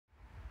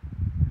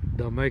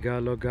The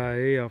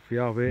Megalogai of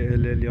Yahweh El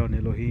Elyon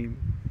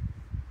Elohim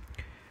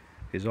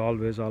is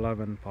always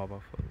alive and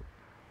powerful,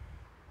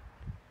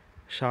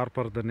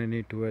 sharper than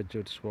any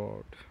two-edged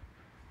sword,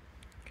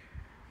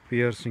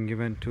 piercing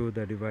even to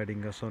the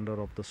dividing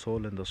asunder of the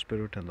soul and the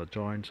spirit and the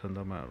joints and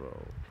the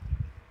marrow.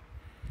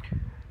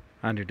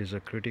 And it is a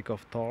critic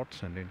of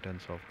thoughts and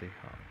intents of the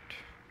heart.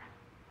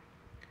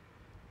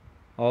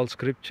 All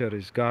scripture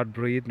is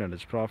God-breathed and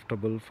is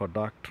profitable for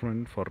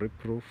doctrine, for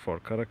reproof, for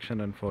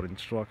correction, and for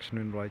instruction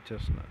in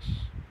righteousness,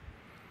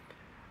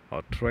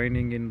 or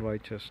training in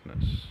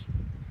righteousness,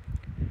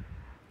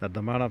 that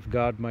the man of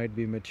God might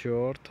be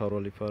mature,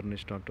 thoroughly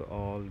furnished unto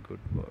all good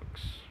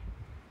works.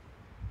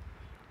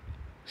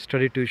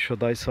 Study to show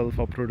thyself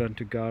approved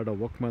unto God, a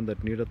workman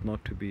that needeth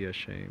not to be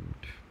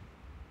ashamed,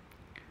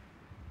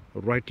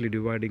 rightly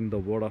dividing the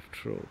word of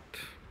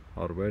truth,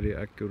 or very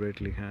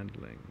accurately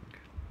handling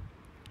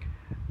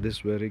this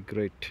very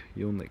great,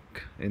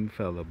 unique,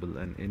 infallible,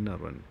 and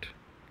inerrant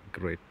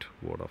great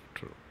word of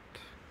truth.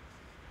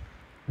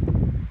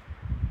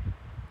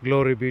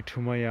 Glory be to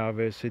my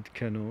Yahweh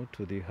Sidkenu,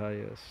 to the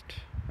highest,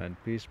 and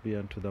peace be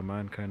unto the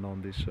mankind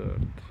on this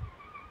earth,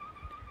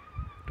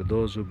 to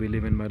those who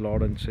believe in my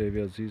Lord and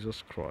Savior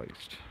Jesus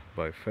Christ,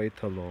 by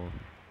faith alone,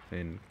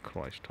 in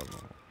Christ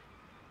alone.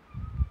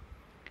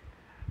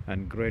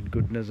 And great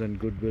goodness and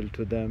goodwill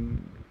to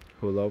them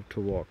who love to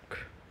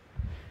walk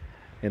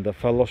in the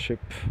fellowship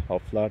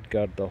of Lord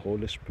God the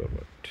Holy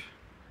Spirit,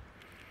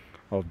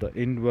 of the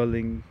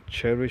indwelling,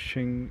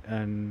 cherishing,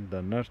 and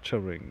the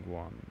nurturing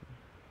one,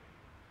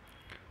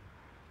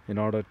 in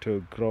order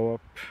to grow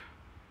up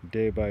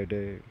day by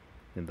day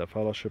in the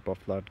fellowship of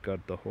Lord God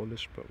the Holy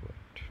Spirit,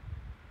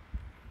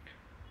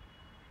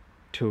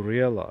 to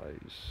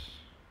realize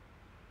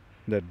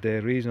that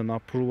there is an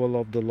approval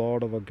of the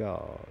Lord our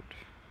God,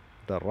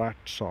 the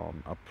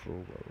Ratson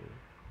approval,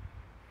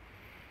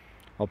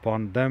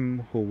 upon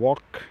them who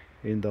walk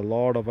in the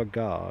Lord our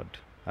God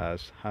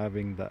as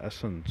having the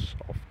essence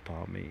of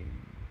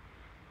Tamim.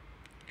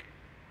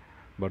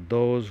 But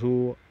those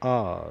who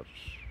are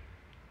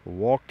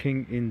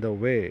walking in the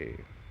way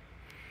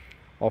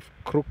of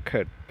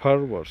crooked,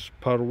 perverse,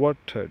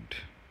 perverted,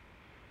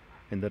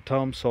 in the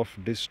terms of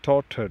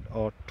distorted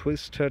or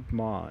twisted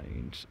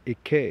minds,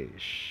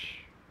 Ikesh,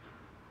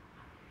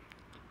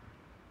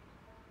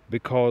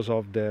 because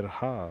of their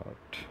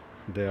heart,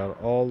 they are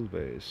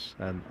always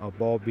an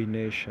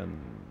abomination,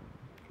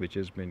 which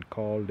has been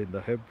called in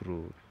the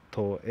Hebrew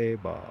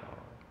To'eba,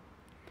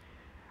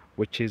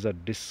 which is a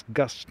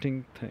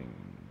disgusting thing,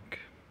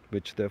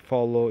 which they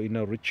follow in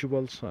a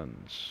ritual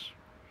sense.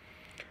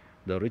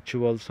 The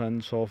ritual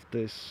sense of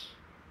this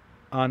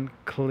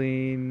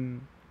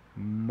unclean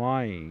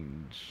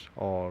minds,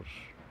 or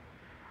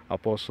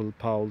Apostle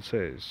Paul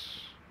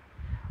says,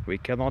 we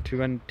cannot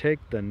even take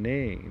the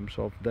names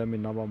of them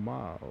in our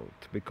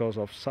mouth because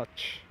of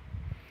such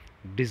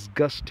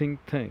disgusting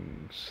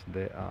things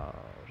they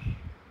are.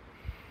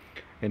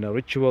 In a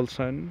ritual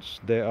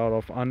sense, they are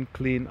of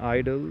unclean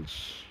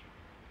idols,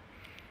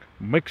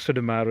 mixed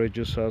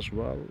marriages as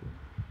well,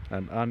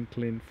 and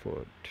unclean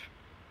food.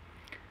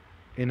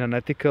 In an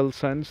ethical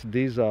sense,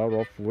 these are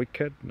of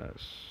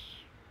wickedness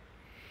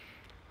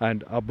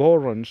and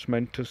abhorrence,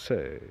 meant to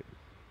say,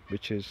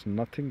 which is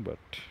nothing but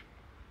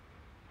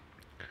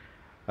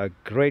a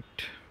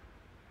great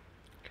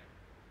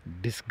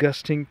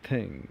disgusting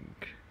thing,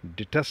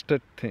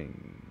 detested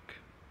thing,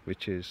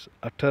 which is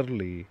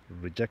utterly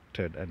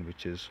rejected and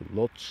which is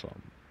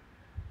loathsome.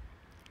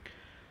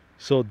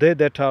 So they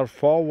that are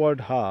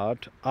forward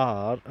heart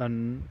are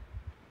an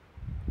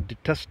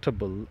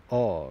detestable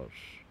or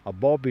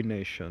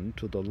abomination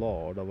to the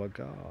Lord our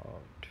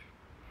God.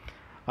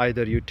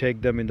 Either you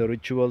take them in the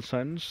ritual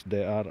sense,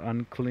 they are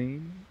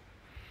unclean.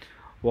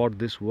 What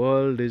this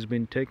world is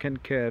being taken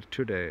care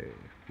today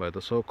by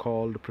the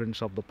so-called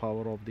prince of the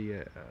power of the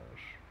air.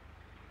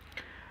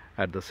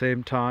 At the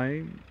same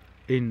time,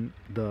 in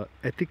the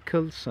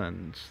ethical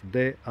sense,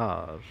 they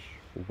are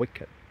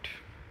wicked.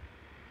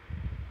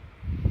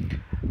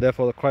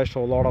 Therefore, the Christ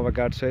our Lord our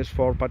God says,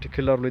 for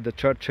particularly the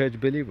church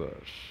age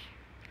believers,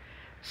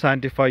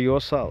 sanctify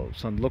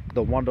yourselves and look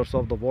the wonders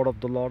of the word of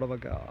the Lord our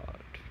God.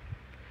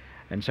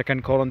 In 2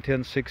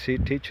 Corinthians 6, he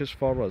teaches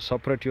for us,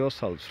 separate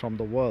yourselves from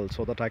the world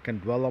so that I can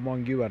dwell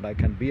among you and I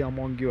can be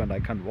among you and I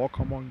can walk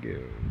among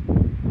you.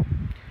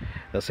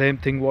 The same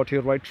thing what he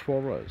writes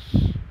for us.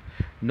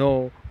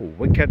 No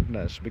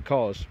wickedness,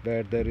 because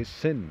where there is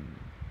sin,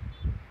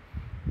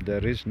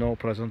 there is no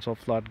presence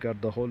of Lord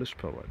God the Holy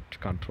Spirit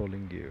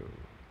controlling you.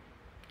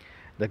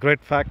 The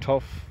great fact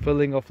of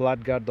filling of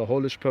Lord God the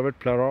Holy Spirit,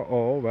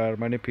 pleroo, where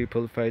many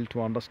people fail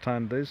to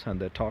understand this and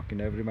they talk in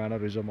every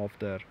mannerism of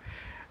their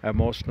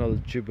emotional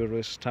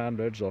gibberish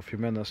standards of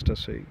human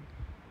ecstasy.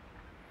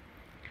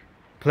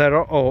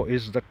 Pleroo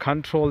is the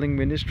controlling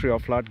ministry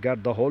of Lord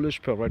God the Holy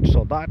Spirit,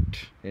 so that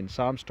in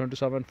Psalms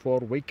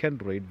 27:4 we can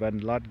read, when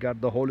Lord God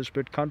the Holy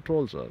Spirit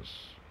controls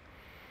us,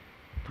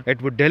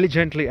 it would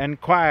diligently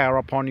inquire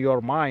upon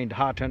your mind,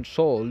 heart and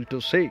soul to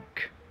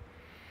seek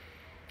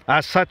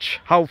as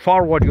such how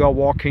forward you are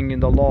walking in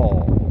the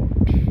Lord.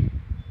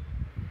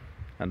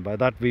 And by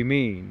that we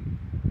mean,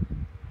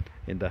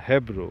 in the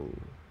Hebrew,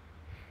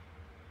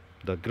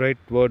 the great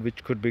word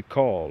which could be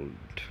called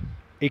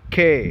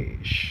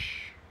ikesh.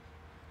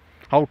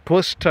 How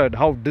twisted,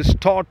 how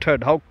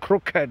distorted, how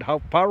crooked, how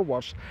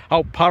perverse,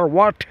 how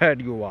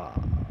perverted you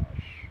are.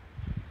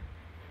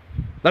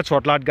 That's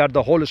what, Lord God,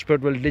 the Holy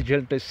Spirit will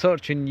diligently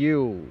search in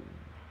you,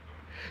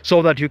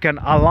 so that you can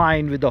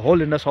align with the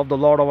holiness of the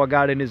Lord our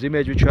God in His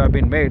image which you have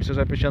been made, says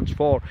Ephesians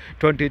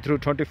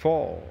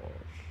 4:20-24.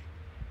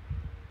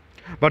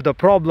 But the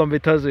problem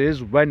with us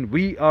is when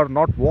we are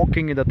not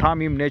walking in the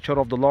tamim nature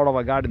of the Lord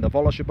our God, in the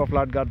fellowship of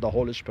Lord God, the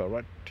Holy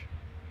Spirit.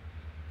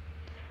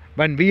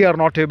 When we are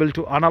not able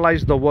to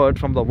analyze the word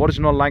from the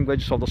original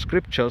language of the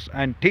scriptures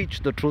and teach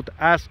the truth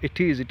as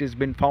it is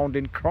been found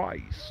in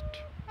Christ.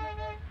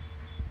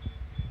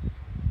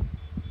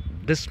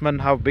 This men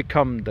have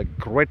become the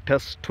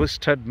greatest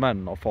twisted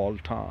men of all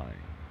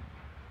time.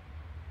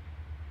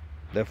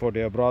 Therefore,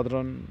 dear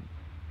brethren,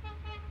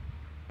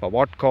 for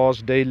what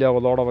cause daily our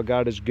Lord our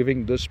God is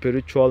giving this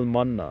spiritual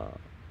manna,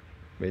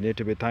 we need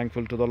to be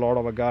thankful to the Lord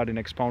our God in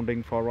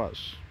expounding for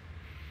us,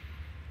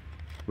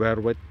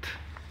 wherewith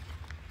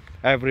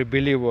every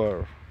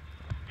believer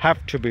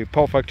have to be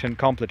perfect and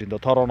complete in the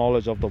thorough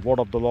knowledge of the word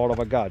of the Lord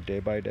our God day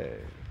by day.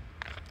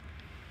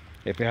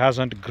 If he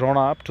hasn't grown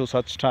up to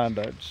such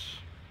standards,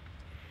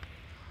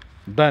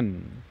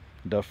 then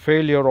the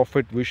failure of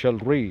it we shall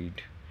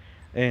read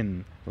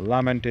in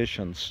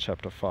Lamentations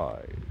chapter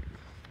 5.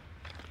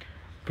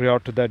 Prior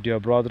to that, dear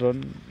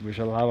brethren, we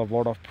shall have a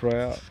word of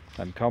prayer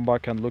and come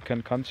back and look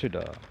and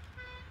consider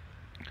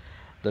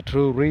the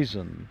true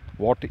reason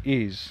what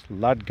is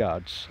Lord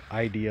God's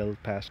ideal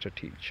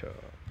pastor-teacher.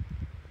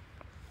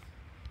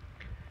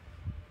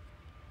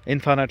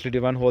 Infinitely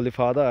divine Holy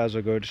Father, as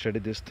we go to study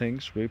these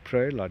things, we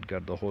pray, Lord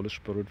God, the Holy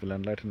Spirit will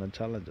enlighten and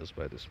challenge us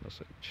by this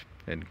message.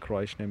 In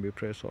Christ's name we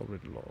pray,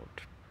 sovereign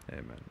Lord.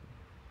 Amen.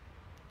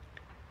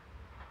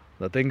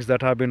 The things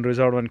that have been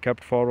reserved and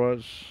kept for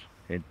us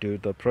into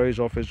the praise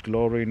of His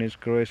glory and His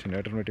grace in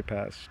eternity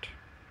past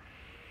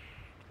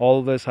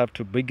always have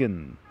to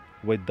begin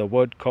with the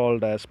word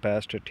called as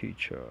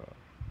pastor-teacher.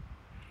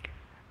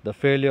 The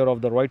failure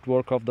of the right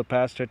work of the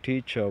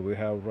pastor-teacher we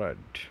have read.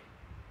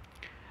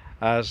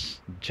 As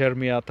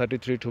Jeremiah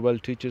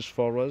 33:12 teaches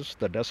for us,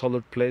 the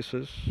desolate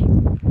places,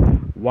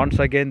 once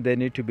again they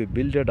need to be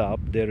builded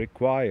up. They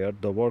require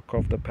the work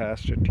of the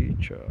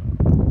pastor-teacher.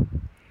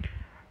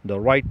 The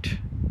right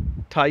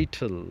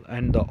title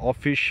and the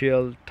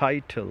official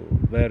title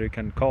where you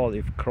can call,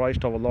 if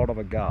Christ our Lord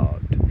our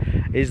God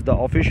is the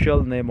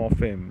official name of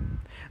Him,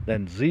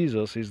 then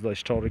Jesus is the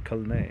historical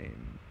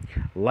name.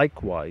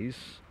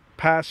 Likewise,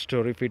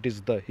 pastor, if it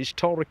is the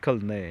historical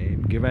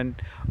name given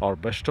or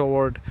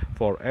bestowed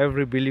for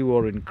every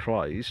believer in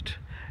Christ,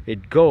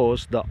 it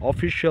goes the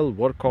official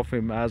work of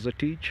Him as a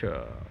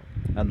teacher.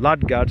 And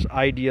Lord God's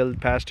ideal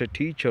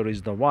pastor-teacher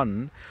is the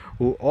one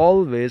who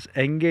always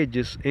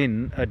engages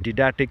in a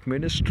didactic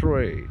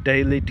ministry,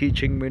 daily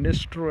teaching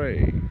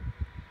ministry.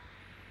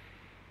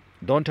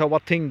 Don't ever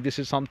think this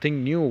is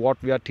something new,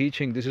 what we are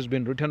teaching. This has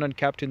been written and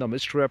kept in the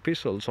mystery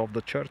epistles of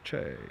the church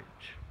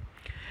age.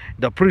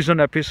 The prison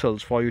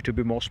epistles, for you to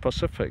be more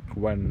specific,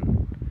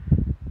 when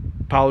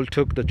Paul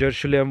took the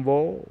Jerusalem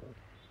war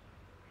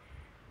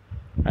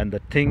and the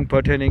thing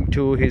pertaining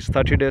to his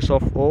 30 days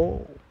of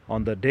awe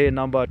on the day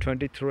number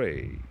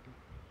 23.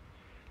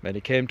 When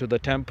he came to the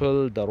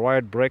temple, the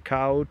riot broke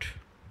out,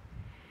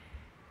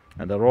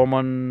 and the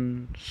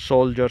Roman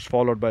soldiers,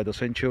 followed by the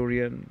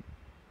centurion,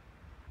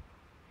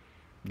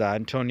 the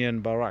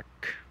Antonian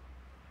Barak,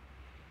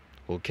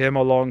 who came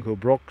along, who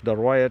broke the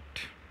riot,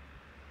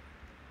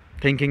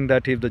 thinking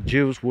that if the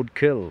Jews would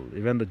kill,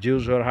 even the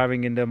Jews were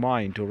having in their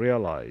mind to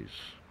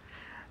realize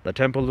the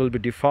temple will be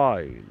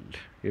defiled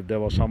if there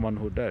was someone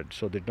who died,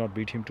 so they did not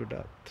beat him to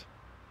death.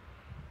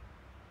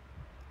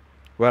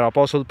 Where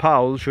Apostle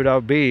Paul should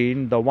have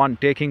been the one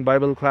taking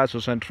Bible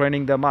classes and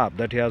training them up,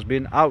 that he has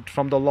been out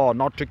from the law,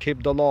 not to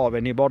keep the law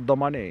when he bought the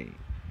money.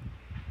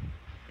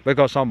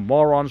 Because some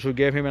morons who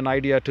gave him an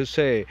idea to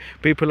say,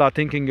 people are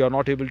thinking you're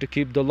not able to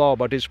keep the law,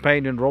 but his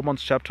pain in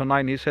Romans chapter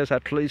 9, he says,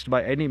 at least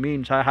by any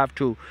means I have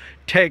to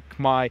take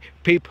my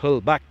people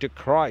back to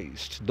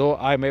Christ, though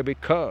I may be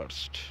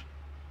cursed.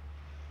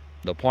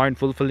 The point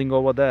fulfilling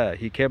over there,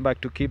 he came back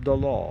to keep the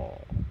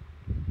law.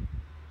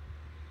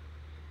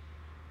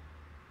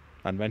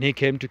 And when he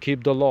came to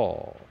keep the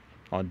law,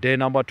 on day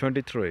number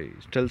 23,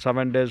 still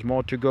 7 days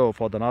more to go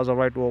for the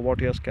Nazarite war, what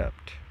he has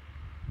kept.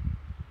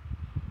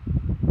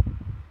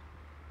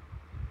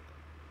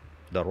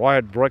 The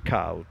riot broke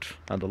out,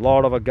 and the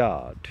Lord our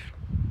God,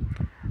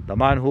 the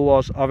man who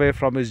was away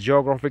from his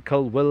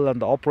geographical will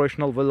and the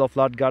operational will of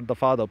Lord God the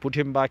Father, put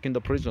him back in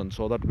the prison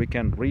so that we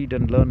can read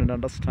and learn and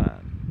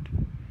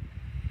understand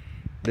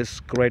this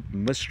great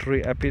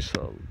mystery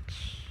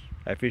epistles,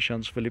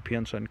 Ephesians,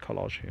 Philippians, and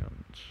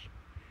Colossians.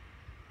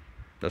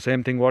 The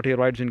same thing what he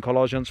writes in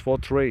Colossians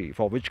 4:3,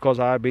 for which cause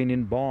I have been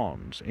in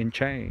bonds, in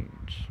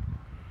chains,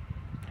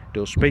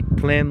 to speak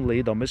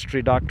plainly the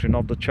mystery doctrine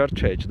of the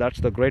church age. That's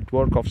the great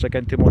work of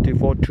 2 Timothy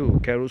 4:2,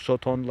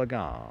 kerusoton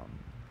lagam.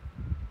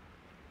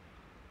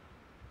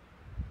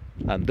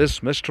 And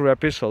this mystery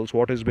epistles,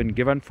 what has been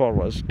given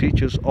for us,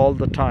 teaches all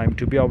the time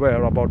to be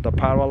aware about the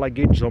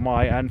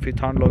paralagizomai and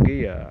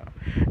phytanlogia,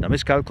 the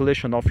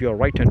miscalculation of your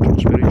right and true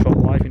spiritual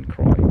life in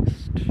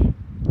Christ.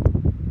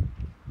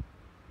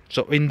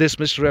 So in this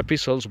mystery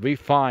epistles, we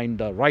find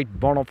the right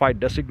bona fide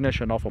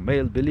designation of a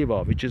male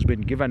believer, which has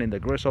been given in the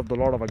grace of the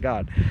Lord our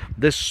God.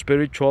 This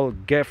spiritual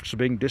gifts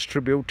being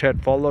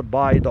distributed, followed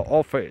by the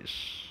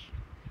office.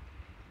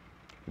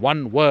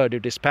 One word,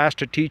 it is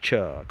pastor,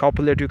 teacher,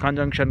 copulative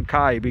conjunction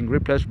kai being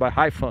replaced by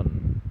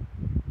hyphen.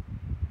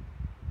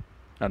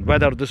 And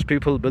whether these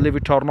people believe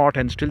it or not,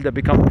 and still they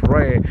become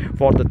prey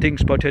for the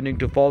things pertaining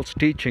to false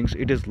teachings,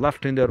 it is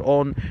left in their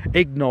own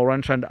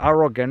ignorance and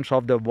arrogance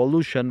of the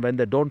evolution when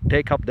they don't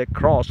take up their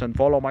cross and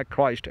follow my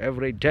Christ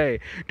every day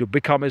to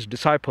become his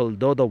disciple.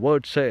 Though the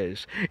word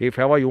says, if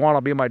ever you want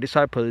to be my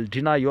disciple,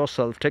 deny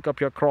yourself, take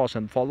up your cross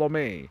and follow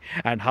me.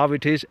 And how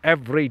it is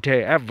every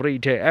day, every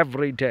day,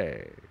 every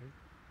day.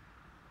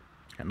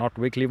 And not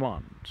weekly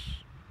once.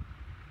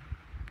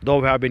 Though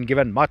we have been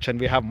given much and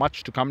we have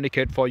much to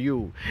communicate for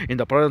you in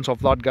the presence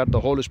of Lord God, the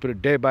Holy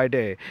Spirit, day by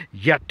day,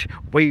 yet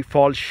we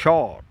fall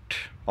short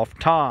of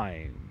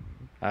time.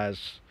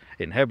 As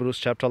in Hebrews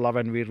chapter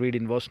 11 we read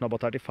in verse number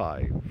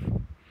 35,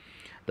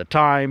 the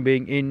time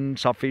being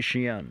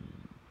insufficient.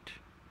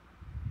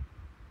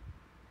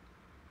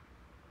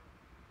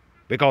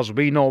 Because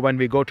we know when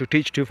we go to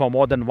teach you for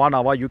more than 1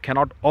 hour, you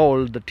cannot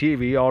hold the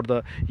TV or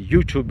the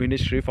YouTube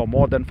ministry for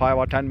more than 5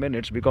 or 10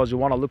 minutes, because you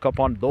want to look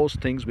upon those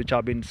things which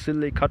have been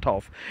silly cut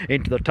off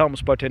into the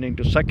terms pertaining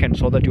to seconds,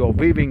 so that your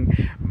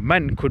weaving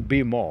men could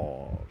be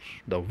more.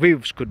 The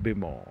weaves could be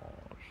more.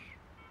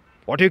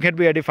 What you can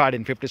be edified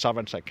in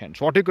 57 seconds,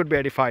 what you could be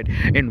edified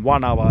in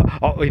 1 hour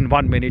or in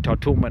 1 minute or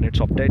 2 minutes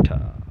of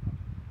data.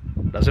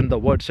 Doesn't the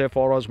word say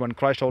for us, when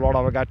Christ our Lord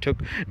our God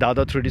took the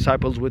other 3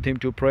 disciples with him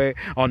to pray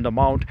on the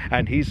mount,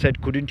 and he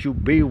said, couldn't you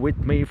be with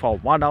me for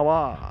 1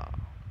 hour?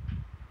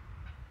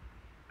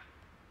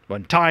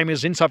 When time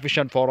is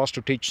insufficient for us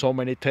to teach so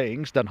many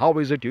things, then how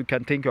is it you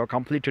can think you have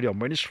completed your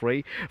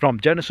ministry from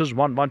Genesis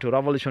 1:1 to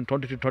Revelation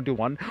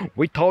 22:21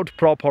 without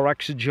proper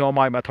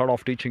exegomai method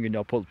of teaching in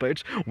your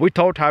pulpits,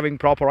 without having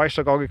proper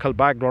isagogical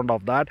background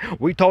of that,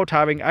 without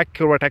having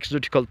accurate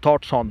exegetical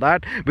thoughts on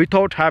that,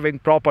 without having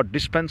proper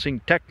dispensing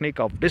technique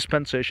of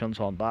dispensations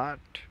on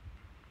that?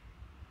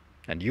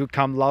 And you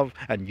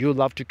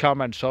love to come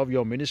and serve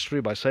your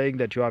ministry by saying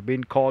that you have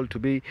been called to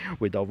be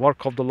with the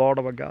work of the Lord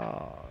our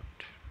God.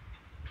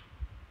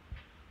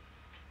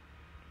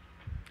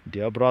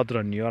 Dear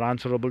brethren, you are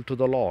answerable to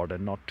the Lord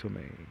and not to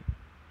me.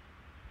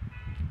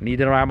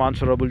 Neither I am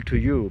answerable to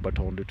you, but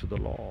only to the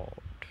Lord.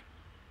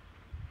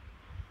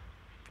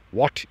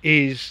 What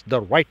is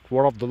the right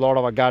word of the Lord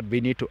our God we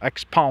need to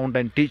expound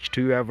and teach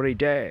to you every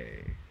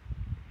day.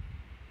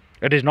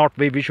 It is not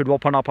we should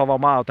open up our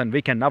mouth, and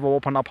we can never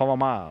open up our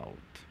mouth.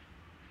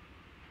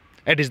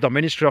 It is the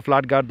ministry of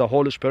Lord God, the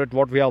Holy Spirit,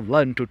 what we have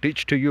learned to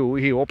teach to you.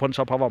 He opens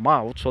up our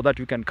mouth so that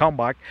you can come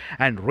back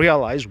and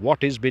realize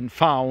what has been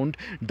found,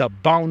 the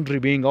boundary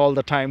being all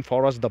the time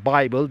for us, the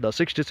Bible, the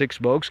 66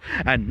 books,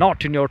 and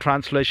not in your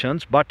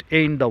translations, but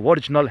in the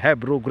original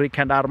Hebrew, Greek,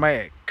 and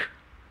Aramaic.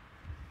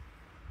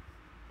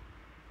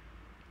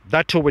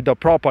 That too with the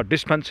proper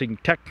dispensing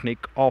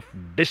technique of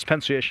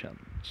dispensations.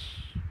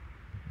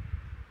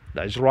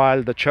 The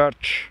Israel, the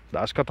church, the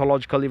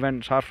eschatological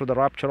events after the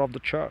rapture of the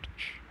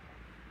church.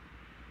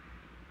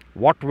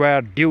 What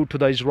were due to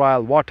the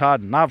Israel, what are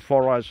now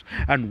for us,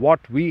 and what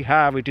we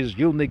have, it is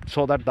unique,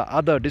 so that the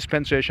other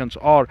dispensations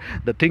or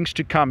the things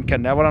to come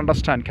can never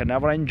understand, can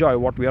never enjoy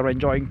what we are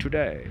enjoying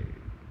today.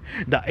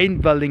 The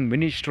indwelling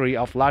ministry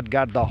of Lord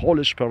God the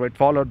Holy Spirit,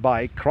 followed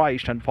by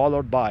Christ and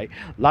followed by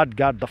Lord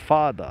God the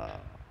Father,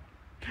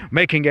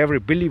 making every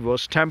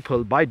believer's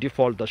temple by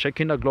default the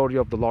Shekinah glory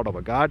of the Lord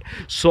our God,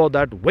 so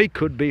that we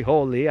could be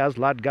holy as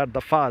Lord God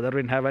the Father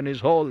in heaven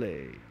is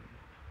holy.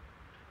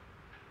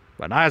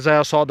 When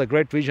Isaiah saw the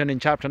great vision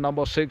in chapter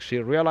number 6, he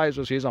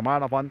realizes he is a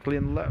man of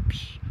unclean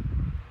lips.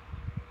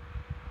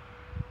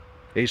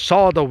 He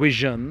saw the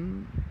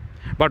vision,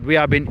 but we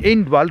have been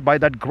indwelt by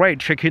that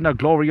great Shekinah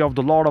glory of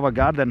the Lord our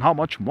God. Then how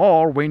much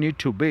more we need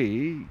to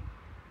be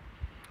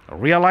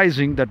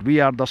realizing that we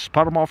are the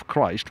sperm of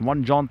Christ,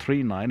 1 John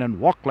 3:9,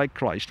 and walk like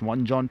Christ,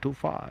 1 John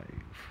 2:5.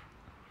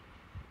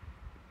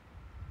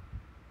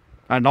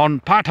 And on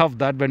part of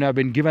that, when I have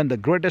been given the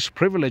greatest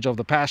privilege of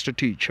the pastor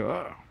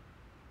teacher,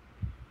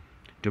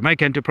 to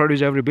make and to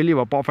produce every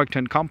believer perfect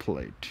and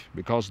complete,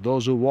 because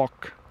those who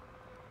walk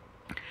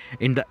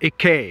in the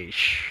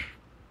ikesh,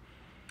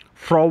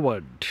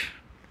 forward,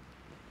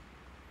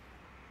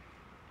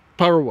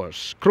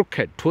 perverse,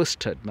 crooked,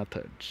 twisted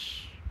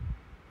methods,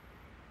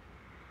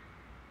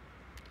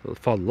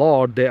 for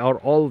Lord they are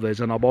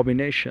always an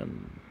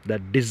abomination,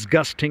 that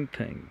disgusting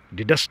thing,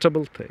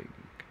 detestable thing.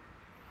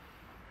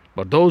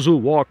 But those who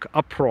walk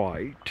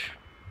upright,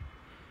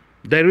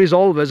 There is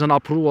always an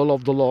approval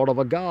of the Lord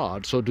our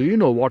God. So do you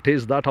know what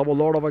is that our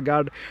Lord our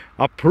God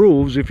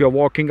approves if you're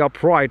walking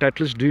upright? At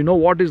least do you know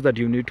what is that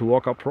you need to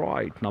walk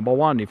upright? Number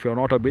one, if you're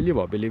not a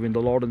believer, believe in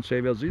the Lord and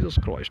Savior Jesus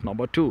Christ.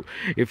 Number two,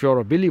 if you're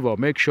a believer,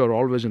 make sure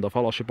always in the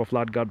fellowship of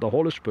Lord God the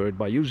Holy Spirit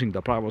by using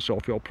the privacy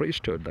of your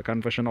priesthood, the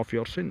confession of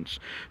your sins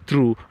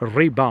through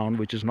rebound,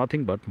 which is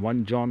nothing but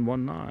 1 John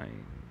 1:9.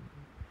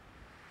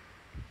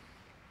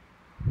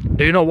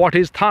 Do you know what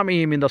is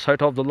tamim in the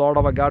sight of the Lord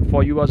our God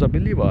for you as a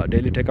believer?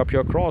 Daily take up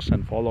your cross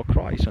and follow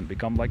Christ and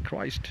become like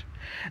Christ.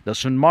 The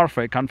Sun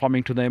Marfe,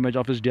 conforming to the image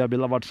of his dear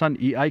beloved Son,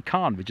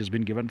 E-icon, which has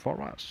been given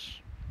for us.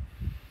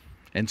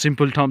 In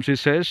simple terms, he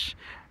says,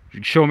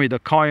 show me the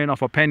coin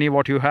of a penny,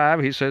 what you have.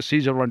 He says,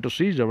 Caesar unto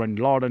Caesar and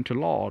Lord unto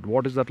Lord.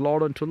 What is that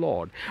Lord unto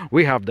Lord?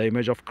 We have the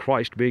image of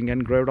Christ being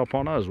engraved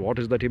upon us. What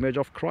is that image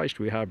of Christ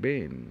we have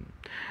been?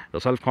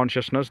 The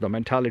self-consciousness, the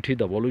mentality,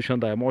 the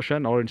volition, the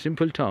emotion, or in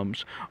simple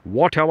terms,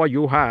 whatever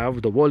you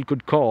have, the world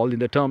could call in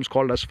the terms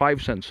called as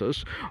five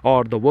senses,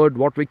 or the word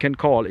what we can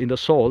call in the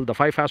soul, the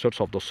five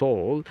facets of the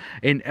soul.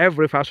 In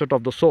every facet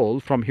of the soul,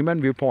 from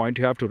human viewpoint,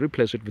 you have to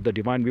replace it with the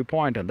divine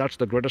viewpoint, and that's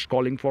the greatest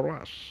calling for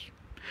us.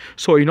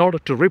 So in order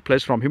to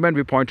replace from human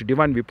viewpoint to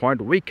divine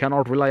viewpoint, we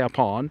cannot rely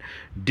upon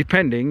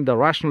depending the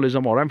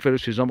rationalism or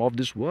empiricism of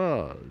this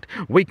world.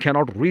 We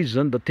cannot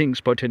reason the things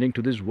pertaining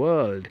to this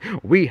world.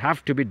 We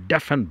have to be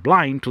deaf and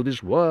blind to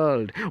this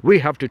world. We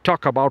have to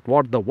talk about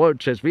what the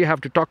word says. We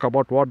have to talk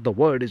about what the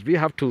word is. We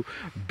have to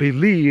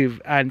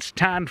believe and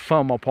stand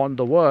firm upon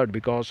the word,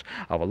 because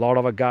our Lord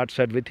our God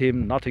said with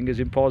him, nothing is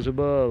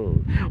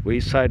impossible.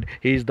 We said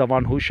he is the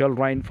one who shall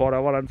reign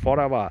forever and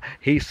forever.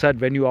 He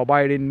said, when you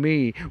abide in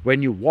me,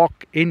 when you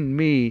walk in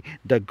me,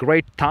 the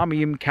great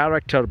Tamim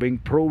character being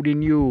proved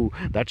in you.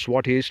 That's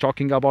what he is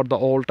talking about the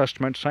Old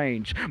Testament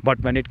saints. But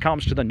when it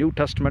comes to the New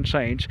Testament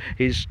saints,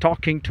 he is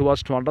talking to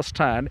us to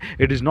understand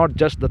it is not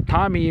just the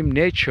Tamim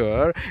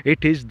nature,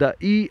 it is the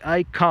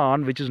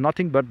E-icon, which is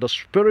nothing but the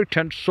spirit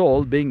and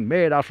soul being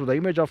made after the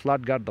image of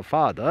Lord God the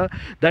Father.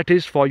 That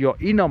is for your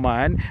inner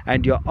man,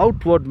 and your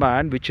outward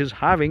man, which is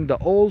having the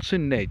old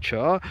sin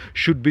nature,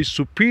 should be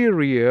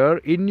superior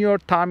in your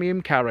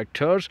Tamim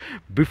characters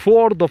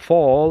before the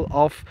fall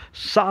of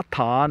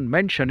Satan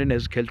mentioned in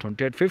Ezekiel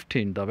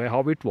 28:15, the way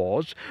how it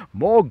was,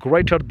 more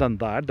greater than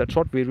that. That's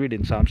what we read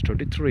in Psalms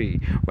 23,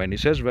 when he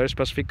says very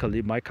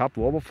specifically, my cup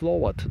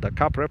overfloweth. The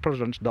cup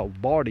represents the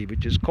body,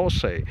 which is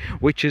kose,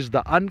 which is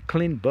the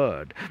unclean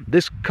bird.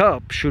 This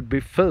cup should be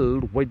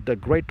filled with the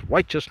great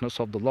righteousness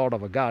of the Lord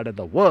our God, and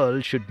the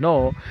world should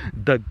know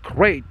the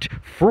great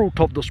fruit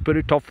of the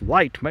Spirit of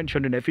light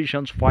mentioned in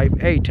Ephesians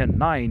 5:8 and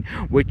 9,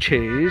 which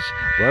is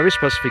very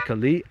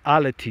specifically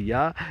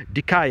aletheia,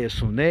 dikaiasune,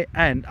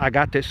 and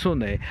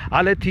agatesune.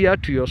 Aletheia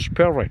to your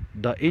spirit,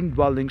 the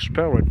indwelling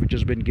spirit which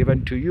has been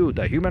given to you,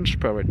 the human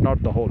spirit,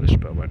 not the Holy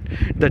Spirit.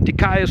 The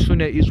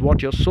dikaiasune is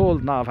what your soul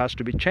now has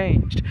to be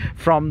changed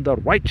from the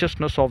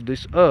righteousness of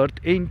this earth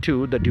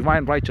into the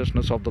divine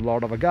righteousness of the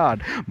Lord our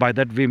God. By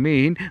that we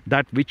mean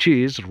that which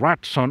is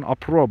ratson,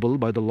 approvable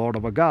by the Lord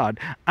our God.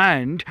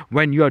 And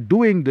when you are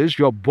doing this,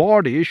 your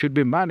body should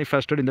be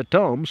manifested in the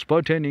terms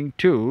pertaining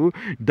to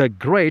the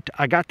great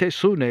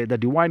agatesune, the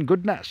divine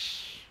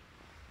goodness.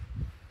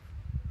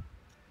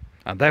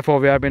 And therefore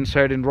we have been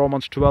said in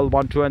Romans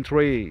 12:1, 2 and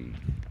 3,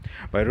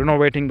 by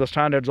renovating the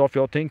standards of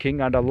your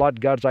thinking under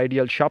Lord God's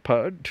ideal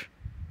shepherd,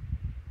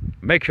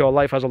 make your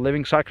life as a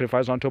living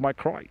sacrifice unto my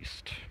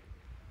Christ,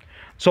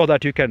 so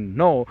that you can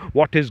know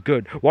what is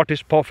good, what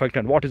is perfect,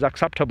 and what is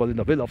acceptable in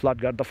the will of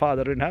Lord God the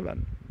Father in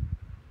heaven.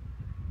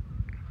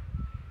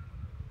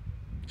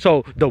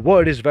 So the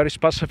word is very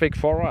specific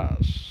for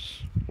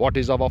us. What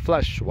is our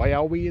flesh? Why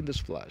are we in this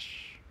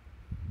flesh?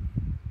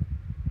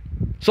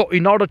 So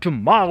in order to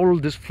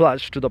mold this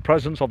flesh to the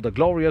presence of the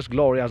glorious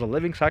glory as a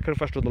living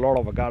sacrifice to the Lord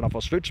our God, of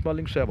a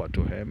sweet-smelling savor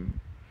to him,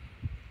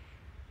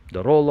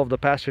 the role of the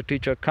pastor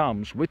teacher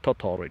comes with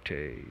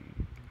authority.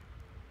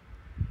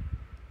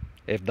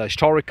 If the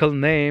historical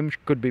name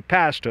could be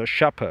pastor,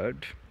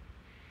 shepherd,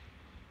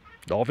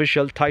 the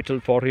official title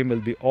for him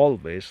will be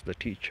always the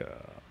teacher.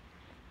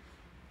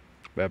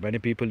 Where many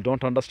people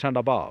don't understand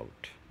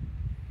about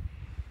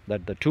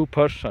that the two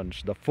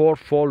persons, the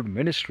fourfold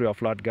ministry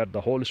of Lord God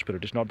the Holy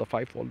Spirit, is not the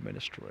fivefold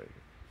ministry.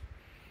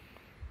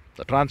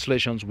 The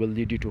translations will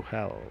lead you to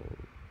hell.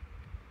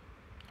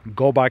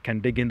 Go back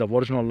and dig in the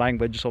original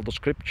languages of the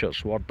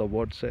scriptures, what the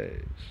word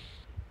says.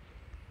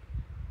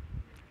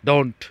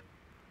 Don't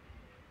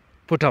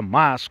put a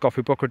mask of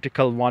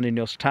hypocritical one in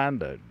your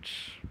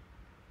standards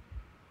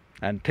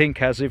and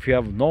think as if you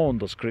have known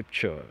the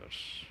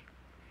scriptures.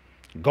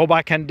 Go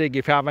back and dig.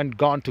 If you haven't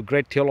gone to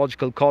great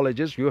theological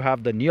colleges, you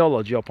have the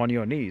neology upon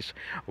your knees.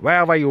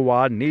 Wherever you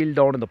are, kneel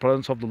down in the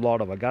presence of the Lord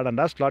our God and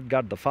ask Lord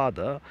God the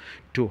Father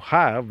to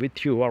have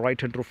with you a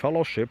right and true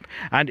fellowship.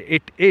 And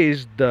it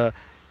is the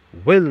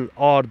will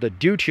or the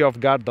duty of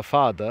God the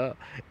Father,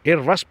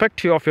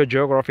 irrespective of your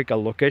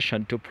geographical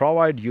location, to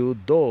provide you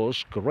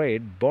those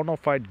great bona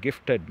fide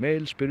gifted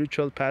male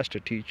spiritual pastor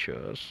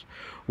teachers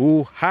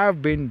who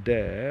have been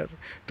there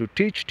to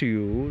teach to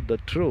you the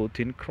truth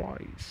in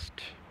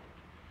Christ.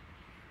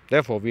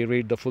 Therefore, we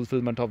read the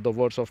fulfillment of the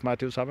words of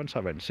Matthew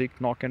 7:7. Seek,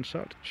 knock, and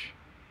search.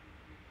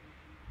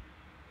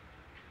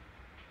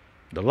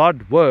 The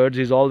Lord's words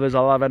is always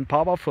alive and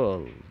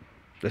powerful.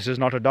 This is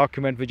not a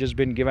document which has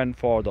been given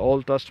for the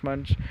Old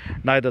Testament,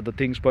 neither the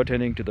things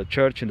pertaining to the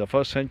church in the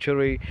first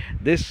century.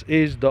 This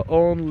is the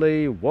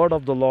only word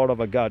of the Lord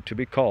our God to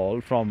be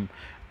called from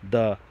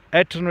the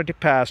eternity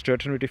past to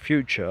eternity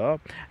future.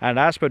 And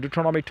as per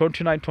Deuteronomy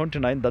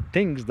 29:29, the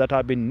things that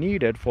have been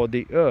needed for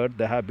the earth,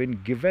 they have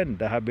been given,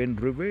 they have been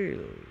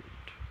revealed.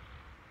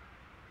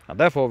 And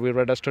therefore, we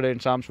read yesterday in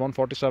Psalms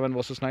 147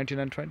 verses 19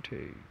 and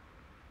 20.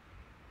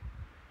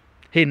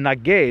 He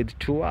negated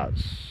to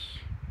us.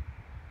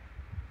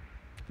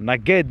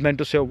 Negate meant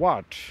to say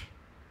what?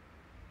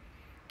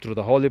 Through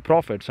the holy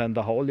prophets and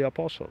the holy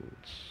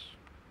apostles.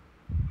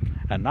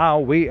 And now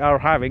we are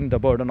having the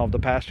burden of the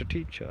pastor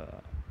teacher.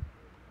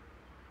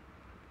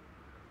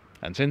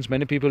 And since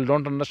many people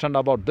don't understand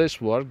about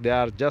this work, they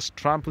are just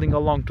trampling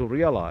along to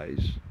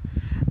realize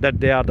that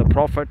they are the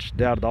prophets,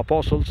 they are the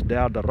apostles, they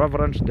are the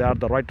reverends, they are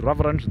the right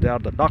reverends, they are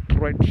the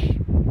doctorates.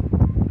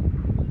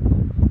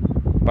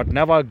 But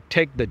never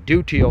take the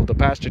duty of the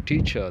pastor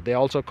teacher. They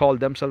also call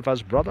themselves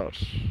as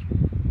brothers.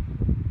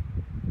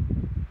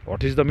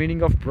 What is the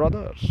meaning of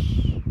brothers?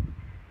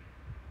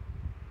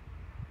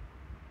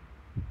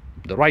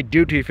 The right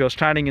duty, if you're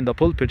standing in the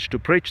pulpit to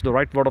preach the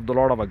right word of the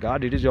Lord our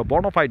God, it is your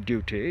bona fide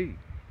duty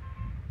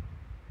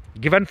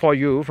given for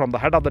you from the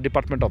head of the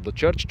department of the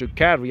church to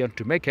carry and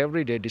to make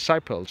everyday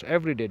disciples,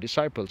 everyday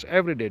disciples,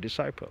 everyday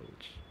disciples.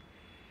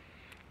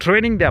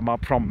 Training them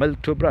up from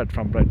milk to bread,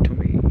 from bread to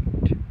meat.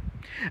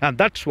 And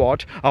that's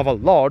what our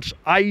Lord's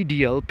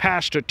ideal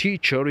pastor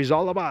teacher is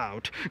all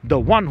about. The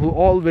one who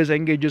always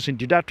engages in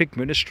didactic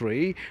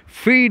ministry,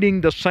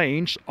 feeding the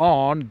saints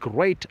on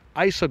great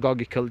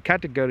isagogical,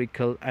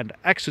 categorical, and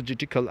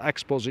exegetical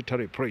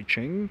expository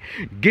preaching,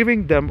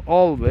 giving them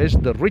always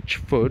the rich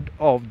food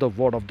of the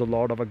word of the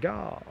Lord our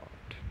God.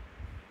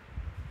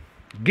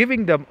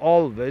 Giving them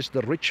always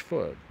the rich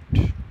food.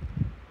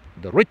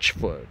 The rich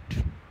food.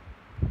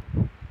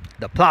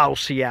 The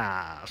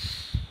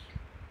plausias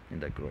in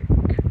the Greek.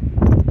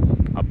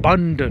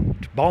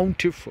 Abundant,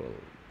 bountiful.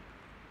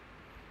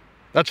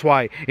 That's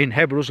why in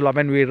Hebrews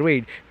 11 we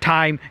read,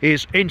 time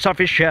is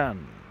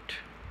insufficient.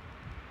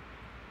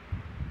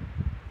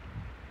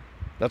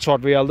 That's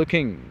what we are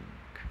looking.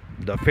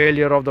 The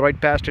failure of the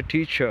right pastor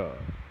teacher.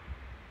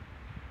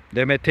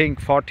 They may think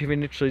 40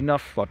 minutes is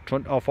enough, or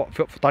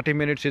 30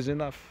 minutes is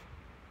enough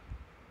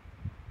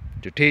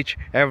to teach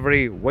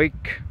every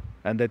week,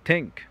 and they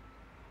think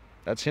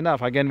that's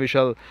enough. Again, we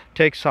shall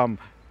take some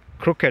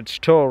crooked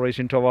stories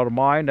into our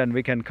mind, and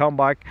we can come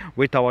back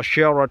with our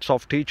chariots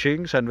of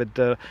teachings and with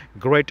the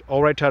great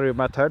oratory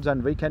methods,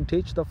 and we can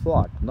teach the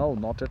flock. No,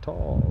 not at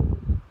all.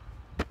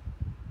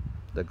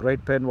 The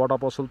great pen what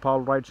Apostle Paul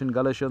writes in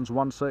Galatians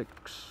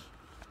 1:6.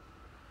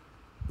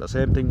 The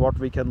same thing what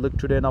we can look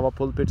today in our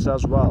pulpits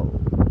as well.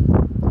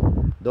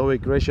 Though we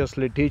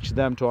graciously teach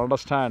them to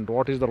understand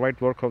what is the right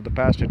work of the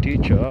pastor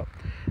teacher,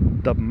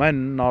 the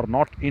men are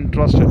not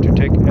interested to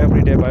take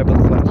everyday Bible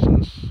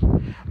classes,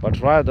 but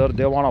rather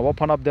they want to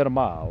open up their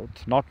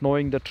mouth, not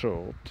knowing the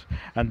truth,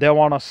 and they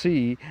want to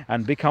see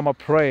and become a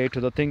prey to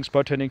the things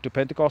pertaining to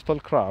Pentecostal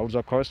crowds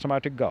or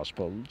charismatic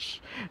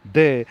gospels.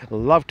 They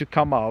love to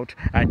come out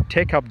and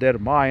take up their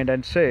mind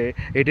and say,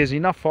 it is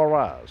enough for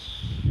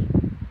us.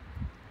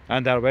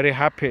 And they are very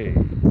happy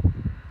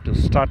to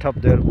start up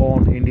their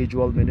own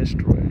individual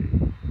ministry.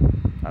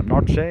 I'm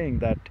not saying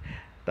that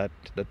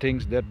the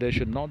things that they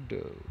should not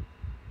do.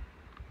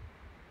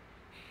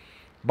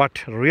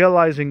 But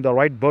realizing the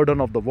right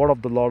burden of the word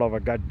of the Lord our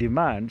God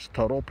demands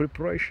thorough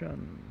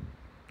preparation.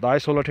 The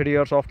isolated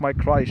years of my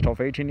Christ of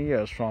 18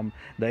 years, from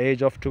the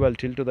age of 12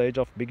 till to the age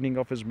of beginning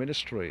of his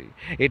ministry,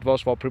 it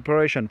was for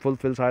preparation,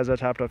 fulfills Isaiah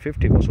chapter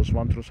 50 verses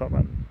 1 through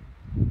 7.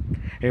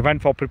 He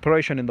went for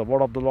preparation in the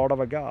word of the Lord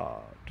our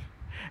God.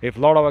 If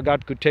Lord our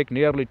God could take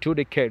nearly 2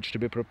 decades to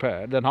be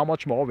prepared, then how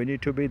much more we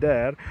need to be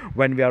there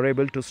when we are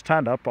able to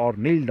stand up or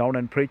kneel down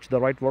and preach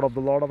the right word of the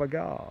Lord our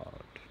God.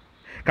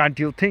 Can't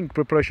you think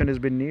preparation has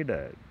been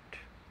needed?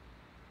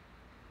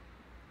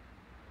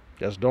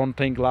 Just don't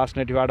think last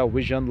night you had a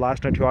vision,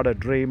 last night you had a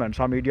dream, and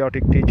some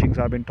idiotic teachings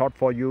have been taught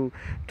for you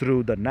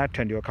through the net,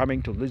 and you're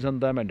coming to listen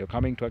them and you're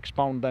coming to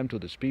expound them to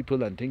these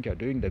people and think you're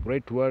doing the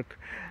great work.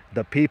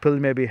 The people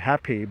may be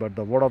happy, but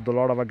the word of the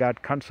Lord our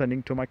God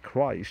concerning to my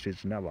Christ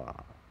is never.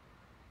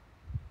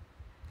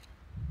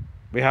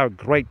 We have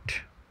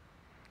great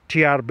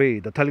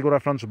TRB, the Telugu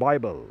Reference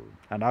Bible,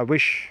 and I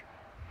wish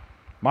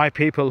my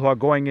people who are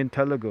going in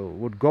Telugu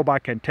would go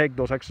back and take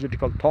those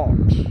exegetical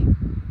thoughts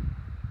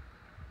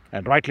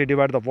and rightly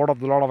divide the word of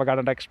the Lord our God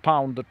and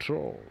expound the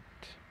truth.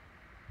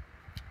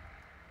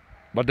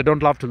 But they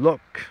don't love to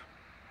look.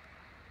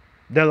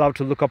 They love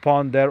to look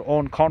upon their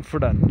own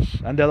confidence,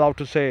 and they love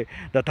to say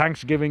the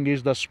thanksgiving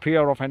is the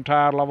spear of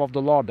entire love of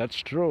the Lord. That's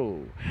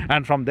true.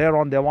 And from there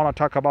on they want to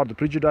talk about the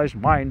prejudiced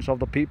minds of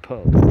the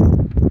people,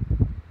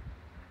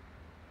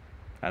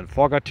 and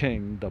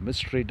forgetting the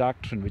mystery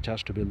doctrine which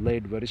has to be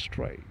laid very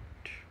straight.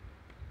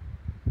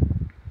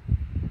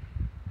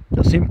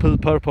 The simple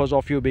purpose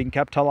of you being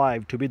kept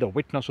alive to be the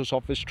witnesses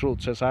of His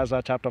truth, says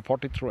Isaiah chapter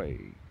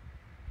 43.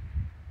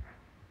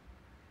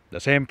 The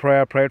same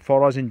prayer prayed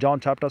for us in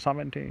John chapter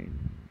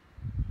 17.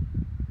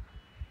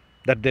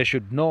 That they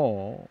should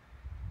know,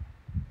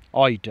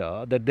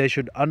 oiter, that they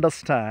should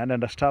understand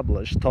and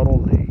establish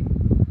thoroughly.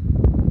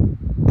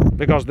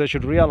 Because they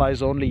should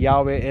realize only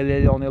Yahweh El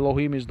Elyon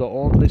Elohim is the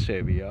only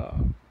Savior.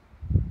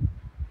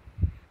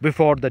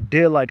 Before the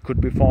daylight could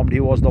be formed,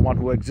 He was the one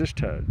who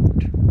existed.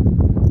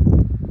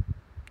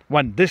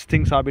 When these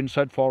things have been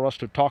said for us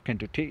to talk and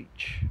to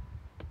teach,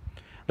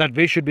 that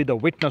we should be the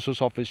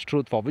witnesses of His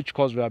truth, for which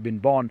cause we have been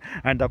born,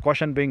 and the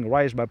question being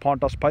raised by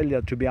Pontius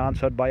Pilate to be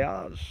answered by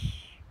us.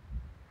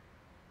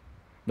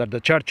 That the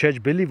church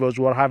age believers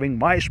who are having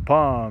my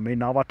sperm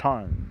in our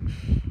tongues,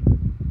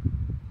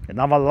 in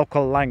our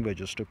local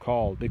languages to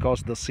call,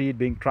 because the seed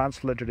being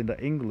translated in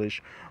the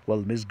English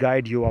will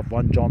misguide you of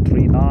 1 John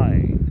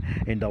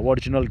 3:9. In the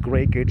original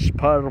Greek it's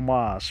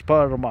sperma,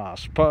 sperma,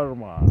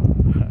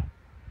 sperma.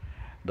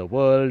 The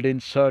world in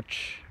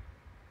search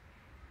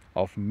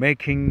of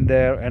making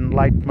their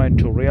enlightenment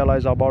to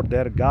realize about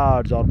their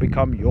gods, or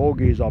become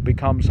yogis, or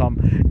become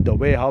the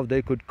way how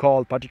they could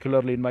call,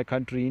 particularly in my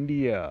country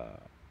India.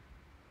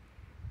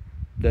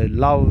 They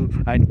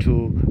love and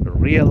to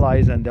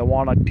realize, and they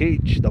want to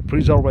teach the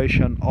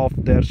preservation of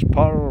their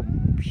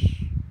sperms.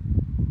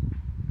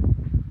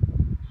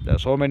 There are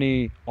so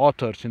many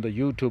authors in the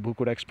YouTube who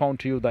could expound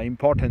to you the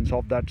importance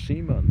of that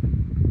semen.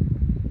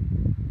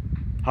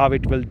 How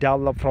it will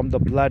develop from the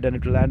blood and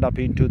it will end up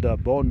into the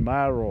bone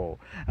marrow,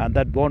 and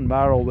that bone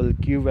marrow will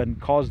give and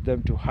cause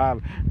them to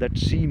have that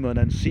semen,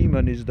 and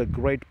semen is the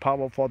great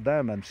power for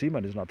them, and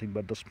semen is nothing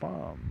but the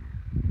sperm.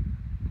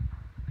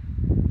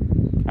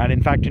 And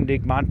in fact, in the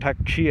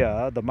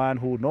Mindofchrist, the man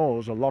who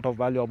knows a lot of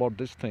value about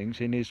these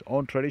things, in his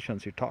own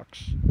traditions he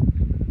talks.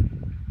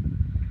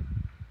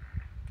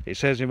 He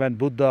says even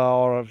Buddha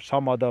or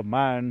some other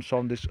mans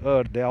on this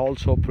earth, they are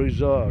also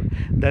preserved.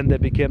 Then they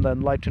became the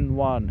enlightened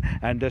one.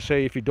 And they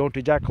say if you don't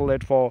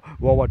ejaculate for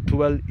over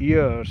 12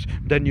 years,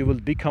 then you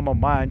will become a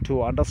man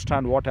to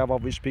understand whatever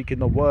we speak in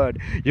the word.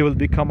 You will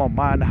become a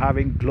man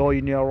having glow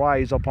in your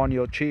eyes, upon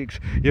your cheeks.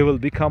 You will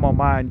become a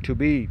man to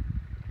be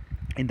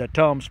in the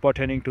terms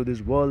pertaining to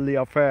these worldly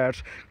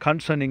affairs.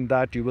 Concerning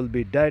that, you will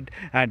be dead,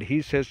 and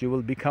he says you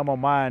will become a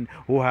man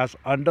who has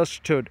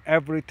understood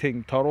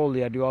everything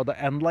thoroughly, and you are the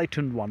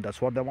enlightened one.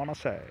 That's what they want to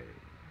say.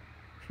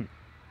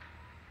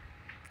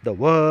 The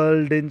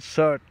world in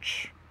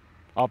search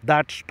of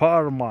that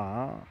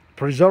sperma,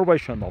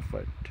 preservation of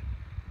it.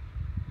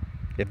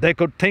 If they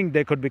could think,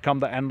 they could become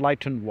the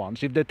enlightened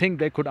ones. If they think,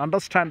 they could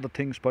understand the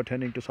things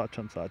pertaining to such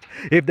and such.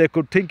 If they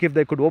could think, if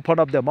they could open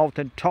up their mouth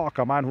and talk,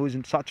 a man who is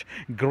in such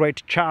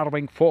great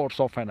charming force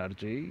of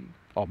energy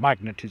or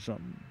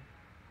magnetism,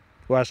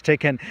 who has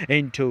taken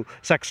into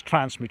sex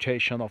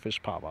transmutation of his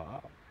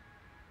power.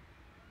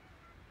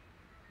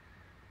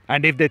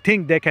 And if they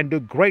think they can do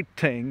great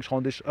things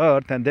on this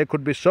earth, and they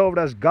could be served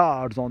as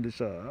gods on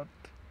this earth,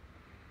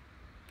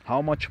 how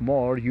much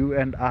more you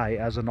and I,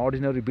 as an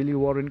ordinary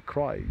believer in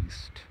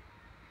Christ?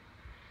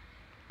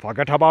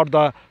 Forget about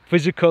the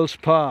physical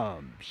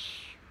sperms,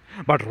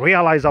 but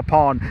realize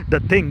upon the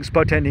things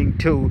pertaining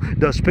to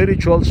the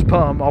spiritual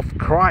sperm of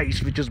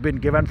Christ, which has been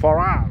given for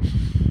us.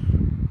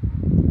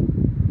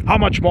 How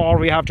much more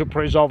we have to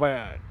preserve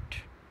it?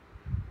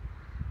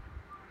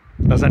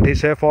 Doesn't He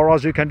say for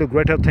us, you can do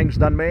greater things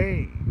than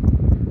me?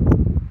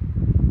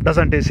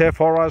 Doesn't He say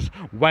for us,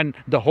 when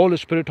the Holy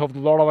Spirit of the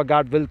Lord our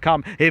God will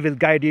come, He will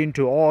guide you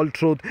into all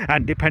truth,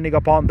 and depending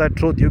upon that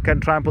truth, you can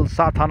trample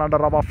Satan under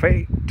our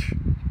feet?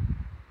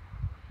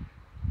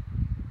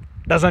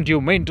 Doesn't you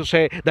mean to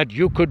say that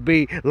you could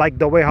be like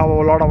the way how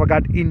our Lord our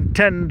God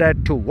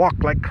intended to walk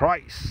like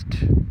Christ?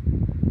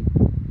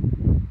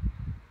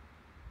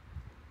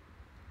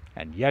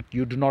 And yet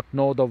you do not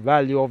know the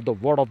value of the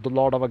word of the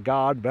Lord our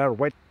God,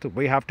 wherewith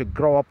we have to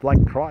grow up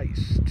like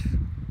Christ.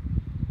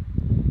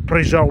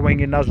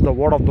 Preserving in us the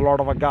word of the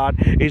Lord our God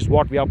is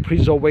what we are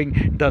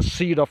preserving, the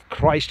seed of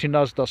Christ in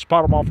us, the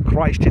sperm of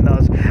Christ in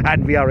us,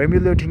 and we are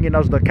emulating in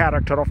us the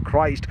character of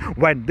Christ.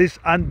 When these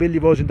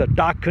unbelievers, in the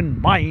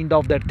darkened mind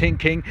of their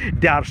thinking,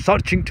 they are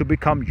searching to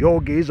become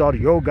yogis or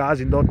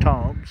yogas in those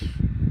terms,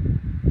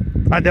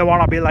 and they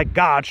want to be like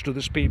gods to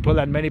these people,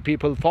 and many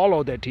people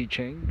follow their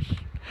teachings.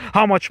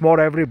 How much more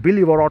every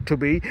believer ought to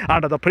be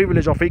under the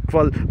privilege of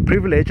equal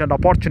privilege and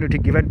opportunity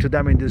given to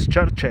them in this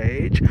church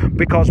age,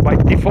 because by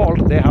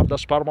default they have the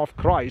sperm of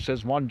Christ,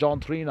 as 1 John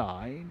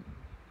 3:9.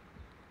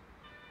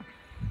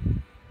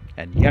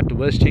 And yet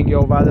wasting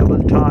your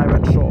valuable time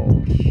and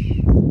souls.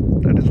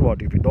 That is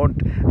what, if you don't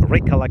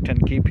recollect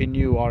and keep in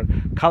you, or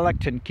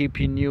collect and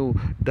keep in you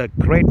the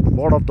great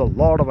word of the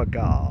Lord our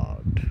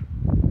God,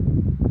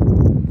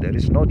 there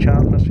is no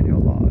childness in your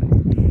life.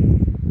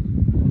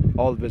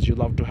 Always you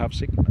love to have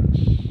sickness.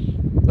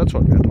 That's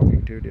what we are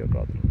talking to you, dear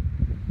brother.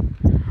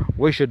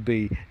 We should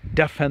be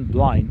deaf and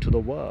blind to the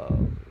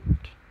world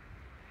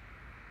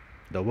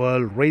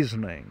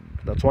reasoning.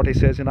 That's what He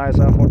says in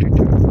Isaiah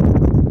 42.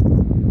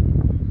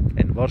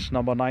 In verse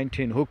number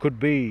 19, who could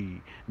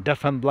be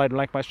deaf and blind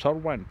like my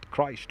servant,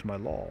 Christ my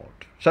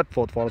Lord, set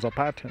forth for us a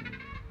pattern.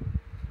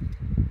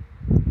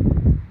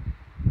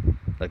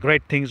 The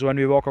great things when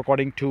we walk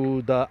according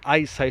to the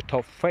eyesight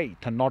of faith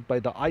and not by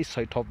the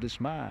eyesight of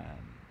this man.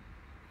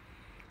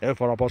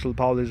 Therefore, Apostle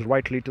Paul is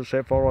rightly to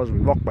say for us, we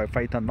walk by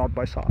faith and not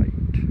by sight.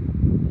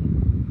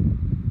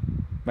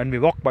 When we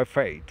walk by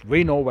faith,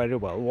 we know very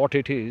well what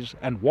it is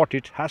and what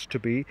it has to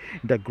be,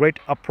 the great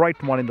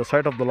upright one in the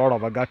sight of the Lord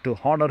our God, to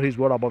honor His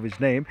word above His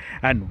name,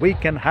 and we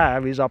can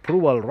have His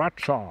approval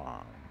right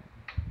on.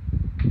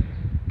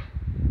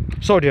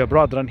 So, dear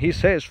brethren, he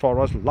says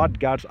for us, Lord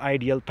God's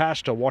ideal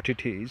pastor, what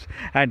it is,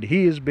 and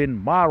he has been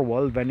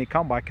marveled when he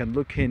come back and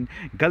look in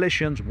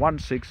Galatians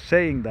 1:6,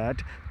 saying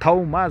that,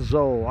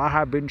 Thaumazo, I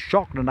have been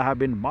shocked and I have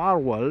been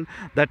marveled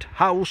that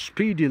how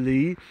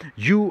speedily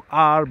you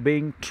are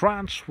being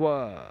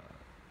transferred.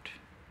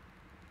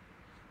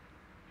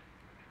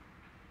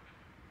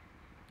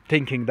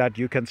 Thinking that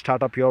you can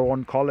start up your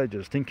own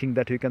colleges, thinking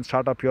that you can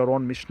start up your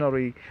own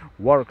missionary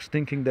works,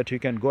 thinking that you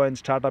can go and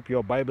start up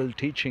your Bible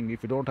teaching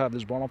if you don't have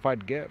this bona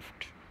fide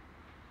gift.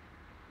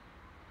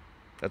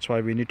 That's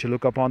why we need to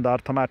look upon the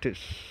arthematis,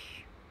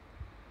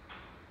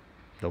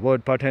 the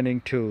word pertaining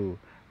to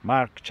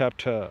Mark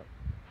chapter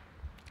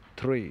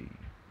 3,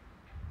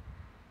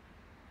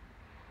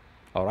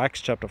 or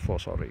Acts chapter 4,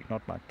 sorry,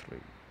 not Mark 3.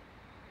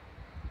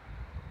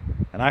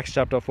 And Acts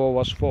chapter 4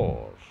 verse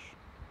 4.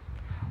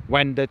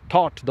 When they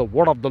taught the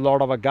word of the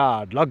Lord our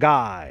God,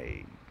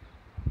 logai,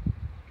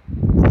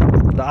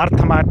 the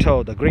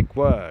arthemato, the Greek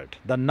word,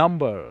 the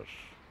numbers,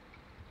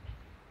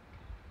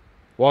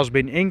 was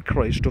being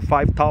increased to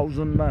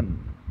 5,000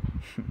 men.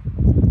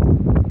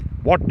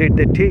 What did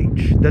they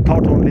teach? They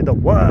taught only the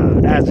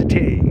word as it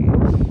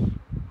is.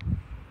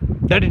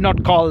 They did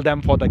not call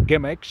them for the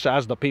gimmicks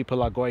as the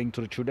people are going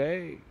through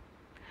today.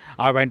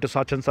 I went to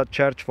such and such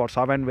church for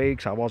 7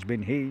 weeks, I was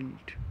being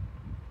healed.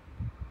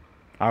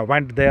 I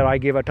went there, I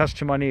gave a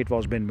testimony, it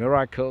was been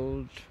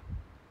miracles.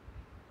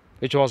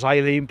 It was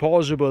highly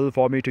impossible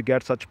for me to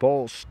get such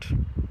post.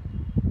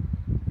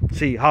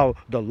 See how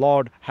the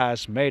Lord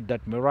has made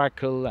that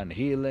miracle and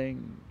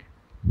healing.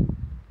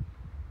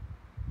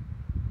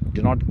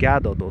 Do not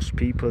gather those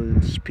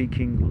people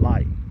speaking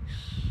lies.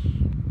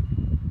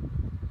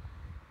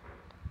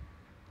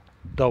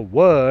 The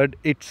word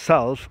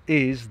itself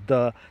is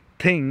the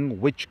thing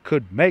which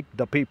could make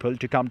the people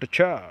to come to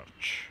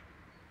church.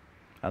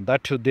 And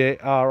that too, they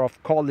are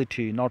of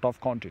quality, not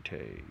of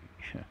quantity.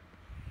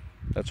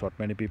 That's what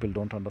many people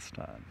don't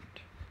understand.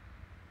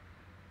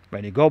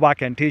 When you go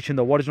back and teach in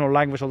the original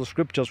language of the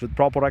scriptures with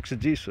proper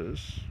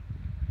exegesis,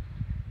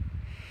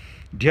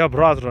 dear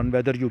brethren,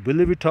 whether you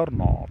believe it or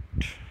not,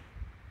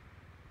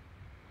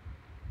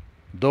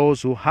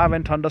 those who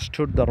haven't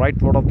understood the right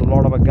word of the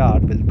Lord our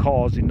God will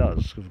cause in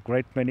us a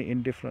great many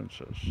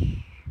indifferences.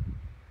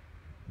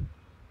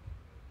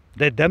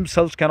 They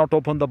themselves cannot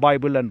open the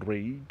Bible and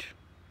read.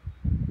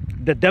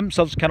 They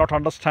themselves cannot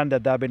understand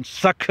that they have been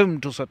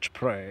succumbed to such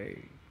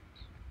prey.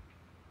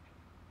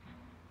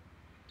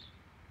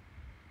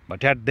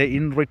 But yet they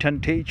in return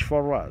teach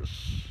for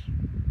us,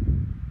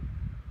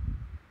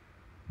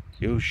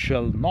 you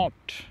shall not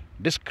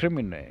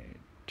discriminate.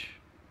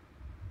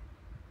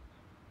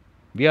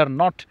 We are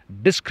not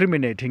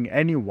discriminating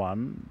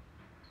anyone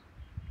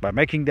by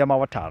making them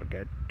our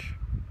target.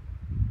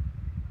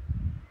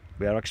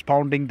 We are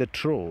expounding the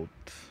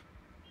truth.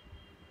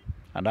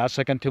 And as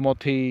 2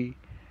 Timothy,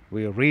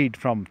 we read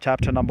from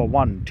chapter number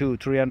 1, 2,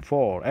 3 and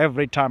 4,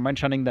 every time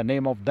mentioning the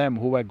name of them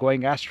who were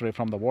going astray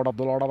from the word of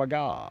the Lord our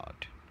God.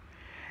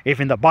 If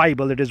in the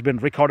Bible it has been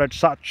recorded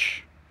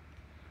such,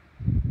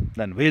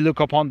 then we look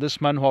upon this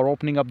men who are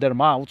opening up their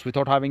mouths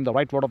without having the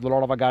right word of the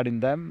Lord our God in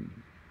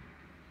them.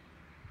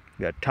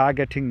 We are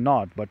targeting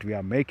not, but we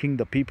are making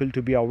the people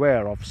to be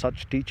aware of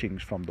such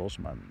teachings from those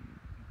men.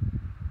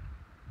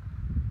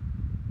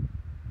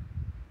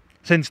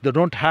 Since they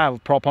don't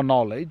have proper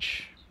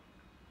knowledge,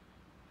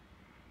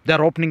 they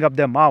are opening up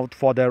their mouth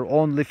for their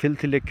only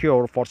filthy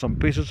liquor, for some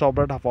pieces of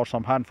bread, for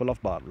some handful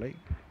of barley.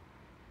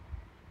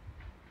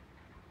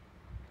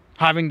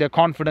 Having their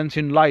confidence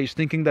in lies,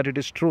 thinking that it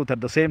is truth. At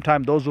the same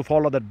time, those who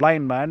follow that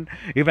blind man,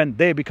 even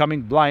they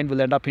becoming blind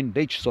will end up in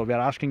ditch. So we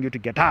are asking you to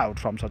get out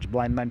from such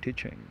blind man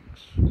teachings.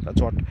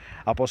 That's what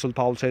Apostle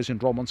Paul says in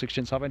Romans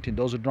 16:17.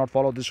 Those who do not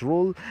follow this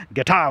rule,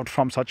 get out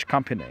from such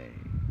company.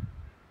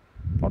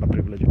 What a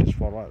privilege it is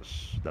for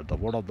us that the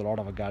word of the Lord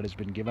our God has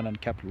been given and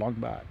kept long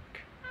back.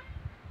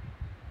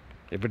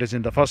 If it is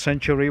in the 1st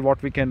century,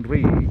 what we can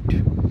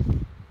read,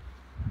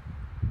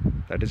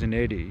 that is in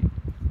AD.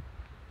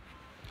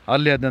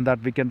 Earlier than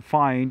that, we can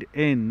find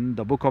in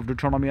the book of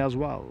Deuteronomy as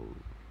well.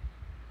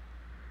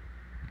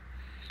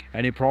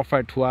 Any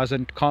prophet who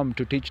hasn't come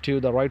to teach to you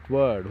the right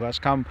word, who has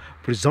come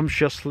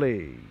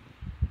presumptuously,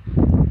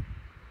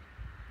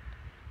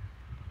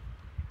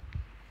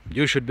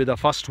 you should be the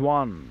first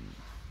one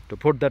to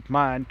put that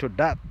man to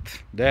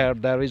death.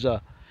 There is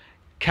a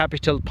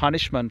capital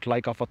punishment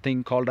like of a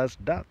thing called as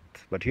death.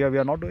 But here we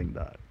are not doing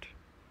that.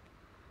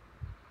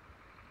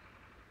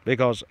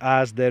 Because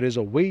as there is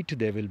a wheat,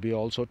 there will be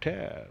also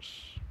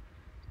tares.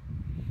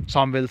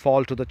 Some will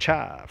fall to the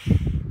chaff,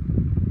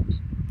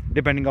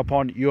 depending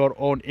upon your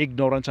own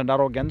ignorance and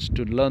arrogance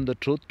to learn the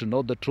truth, to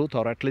know the truth,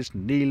 or at least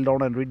kneel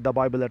down and read the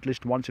Bible at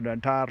least once in your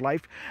entire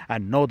life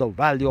and know the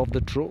value of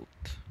the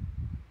truth.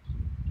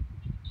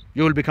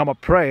 You will become a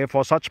prey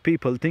for such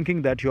people,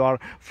 thinking that you are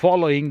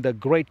following the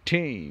great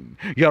team,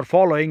 you are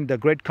following the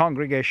great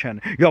congregation,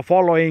 you are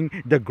following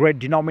the great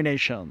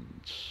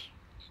denominations.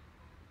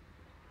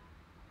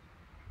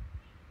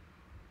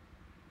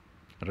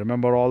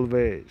 Remember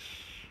always,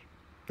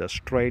 the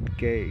straight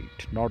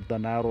gate, not the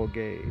narrow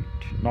gate,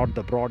 not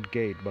the broad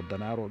gate, but the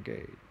narrow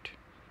gate.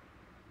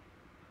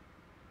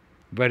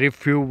 Very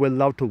few will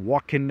love to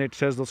walk in it,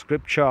 says the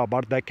scripture,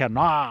 but they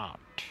cannot.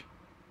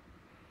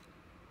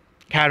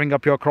 Carrying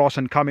up your cross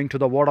and coming to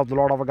the word of the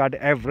Lord our God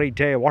every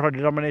day, what a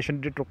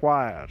determination it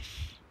requires.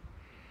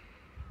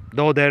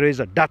 Though there is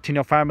a death in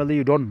your family,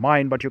 you don't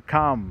mind, but you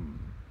come.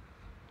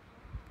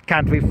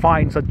 Can't we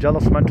find such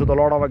jealous men to the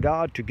Lord our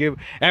God, to give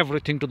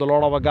everything to the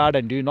Lord our God,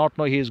 and do you not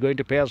know He is going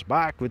to pay us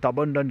back with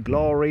abundant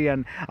glory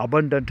and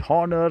abundant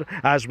honor?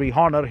 As we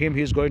honor Him,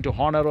 He is going to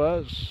honor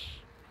us.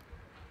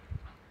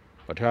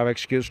 But you have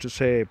excuse to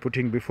say,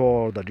 putting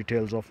before the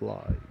details of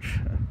life.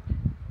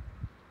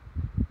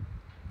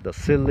 The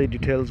silly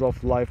details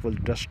of life will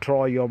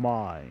destroy your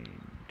mind.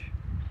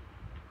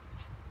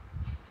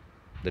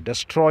 They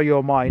destroy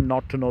your mind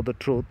not to know the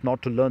truth,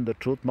 not to learn the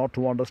truth, not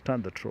to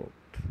understand the truth.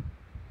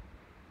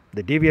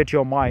 They deviate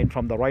your mind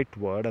from the right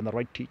word and the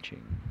right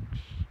teachings.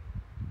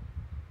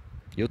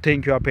 You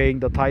think you are paying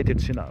the tithe,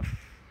 it's enough.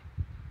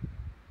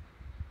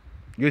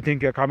 You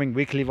think you are coming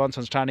weekly once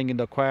and standing in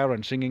the choir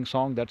and singing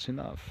song, that's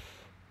enough.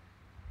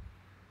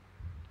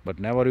 But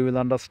never you will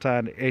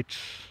understand it's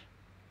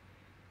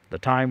the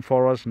time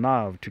for us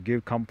now to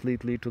give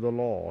completely to the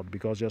Lord,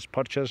 because He has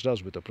purchased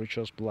us with a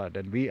precious blood,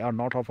 and we are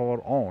not of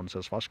our own,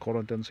 says 1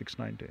 Corinthians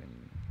 6:19.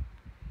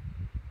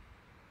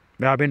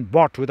 We have been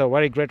bought with a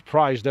very great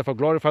price, therefore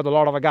glorify the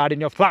Lord our God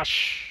in your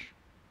flesh.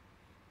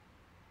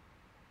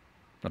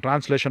 The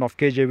translation of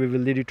KJV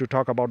will lead you to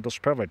talk about the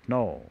spirit,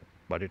 no,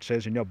 but it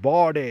says in your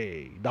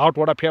body, the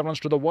outward appearance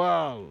to the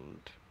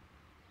world.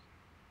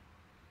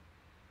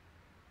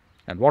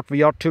 And what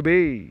we ought to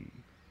be,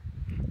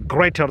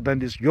 greater than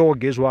these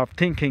yogis who are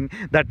thinking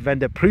that when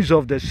they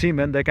preserve their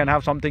semen, they can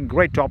have something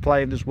great to apply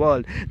in this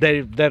world.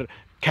 Their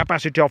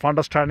capacity of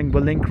understanding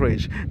will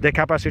increase. Their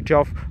capacity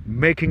of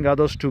making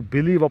others to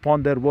believe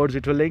upon their words,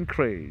 it will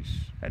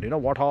increase. And you know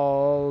what?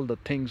 All the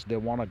things they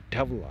want to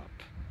develop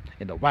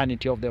in the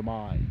vanity of their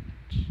minds.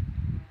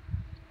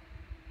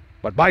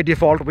 But by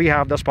default, we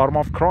have the sperm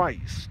of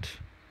Christ.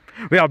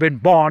 We have been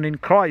born in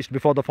Christ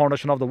before the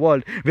foundation of the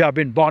world. We have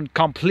been born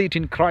complete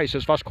in Christ,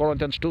 as 1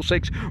 Corinthians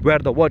 2:6, where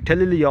the word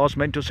telelios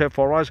meant to say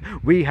for us,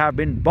 we have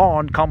been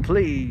born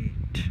complete.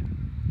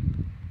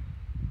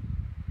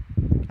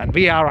 And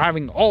we are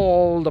having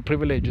all the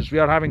privileges, we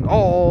are having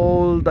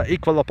all the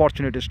equal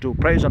opportunities to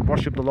praise and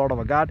worship the Lord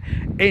our God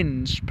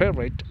in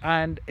spirit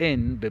and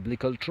in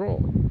biblical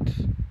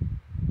truth.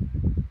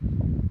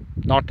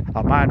 Not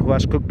a man who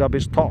has cooked up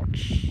his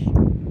thoughts,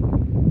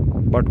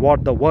 but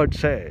what the word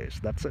says,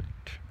 that's it.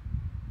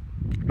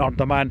 Not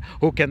the man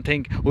who can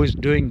think, who is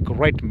doing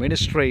great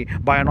ministry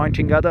by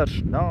anointing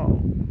others.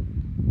 No.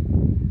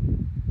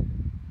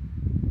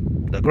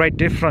 The great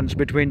difference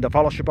between the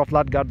fellowship of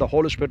Lord God, the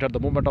Holy Spirit at the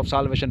moment of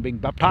salvation, being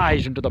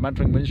baptized into the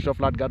mentoring ministry of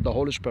Lord God, the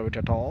Holy Spirit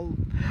at all,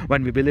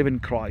 when we believe in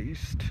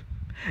Christ,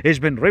 is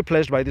been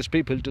replaced by these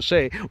people to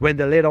say, when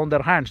they lay down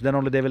their hands, then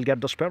only they will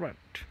get the Spirit.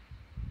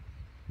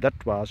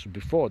 That was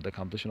before the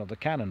completion of the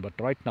canon. But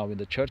right now in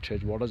the church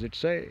age, what does it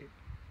say?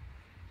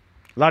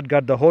 Lord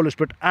God, the Holy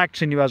Spirit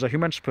acts in you as a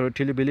human spirit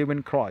till you believe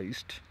in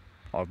Christ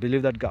or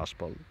believe that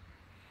gospel.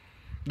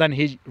 Then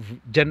He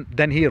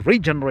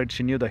regenerates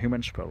in you the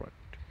human spirit.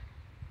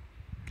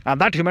 And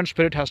that human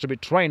spirit has to be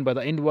trained by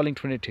the indwelling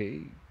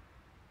Trinity.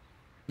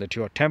 That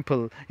your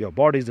temple, your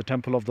body is the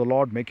temple of the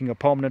Lord, making a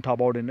permanent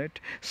abode in it,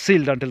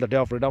 sealed until the day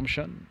of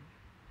redemption.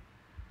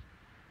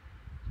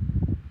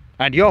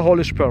 And your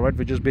Holy Spirit,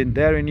 which has been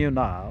there in you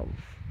now,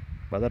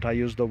 by that I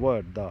use the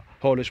word, the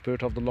Holy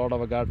Spirit of the Lord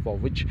our God, for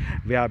which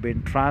we have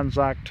been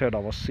transacted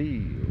our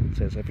seal,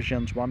 says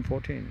Ephesians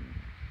 1:14,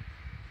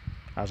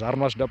 as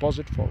earnest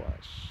deposit for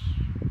us.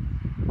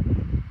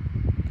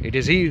 It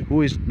is He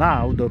who is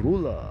now the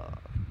ruler.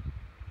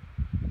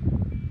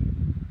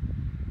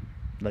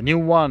 The new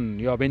one,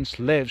 you have been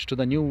slaves to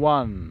the new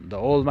one. The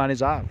old man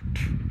is out.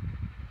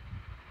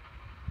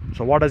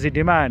 So what does He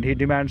demand? He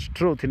demands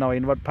truth in our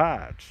inward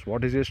parts.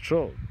 What is His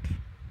truth?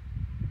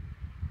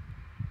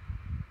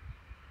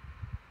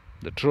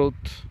 The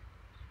truth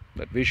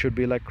that we should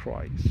be like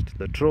Christ.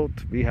 The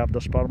truth, we have the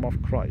sperm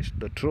of Christ.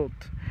 The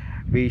truth,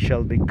 we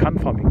shall be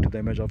conforming to the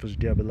image of His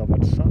dear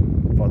beloved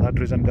Son. For that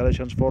reason,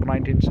 Galatians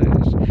 4:19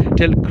 says,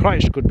 till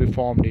Christ could be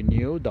formed in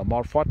you, the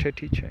more forte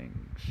teachings.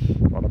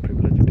 What a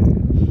privilege it is.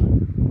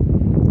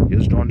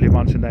 Used only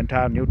once in the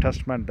entire New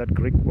Testament, that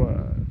Greek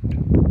word.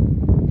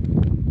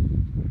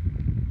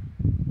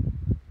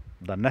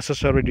 The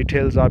necessary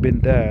details have been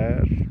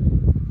there,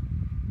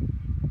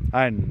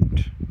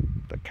 and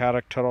the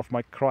character of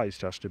my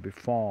Christ has to be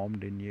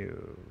formed in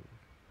you.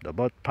 The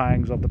birth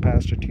pangs of the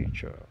pastor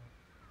teacher,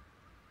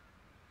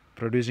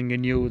 producing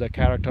in you the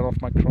character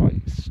of my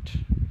Christ.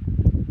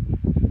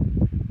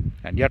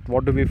 And yet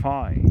what do we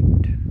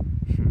find?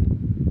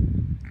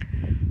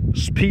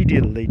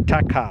 Speedily,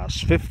 takas,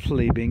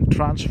 swiftly being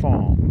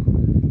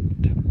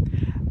transformed.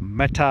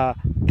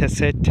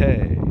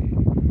 Metathesete.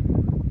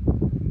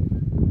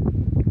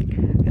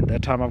 In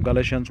that time of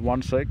Galatians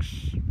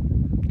 1:6,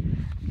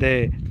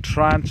 they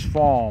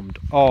transformed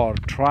or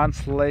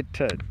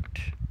translated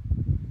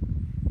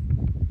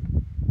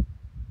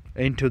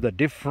into the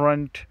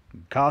different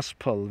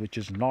gospel which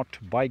is not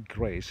by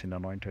grace in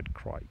anointed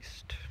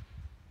Christ.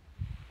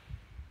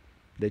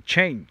 They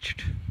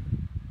changed.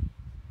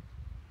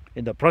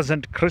 In the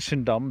present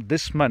Christendom,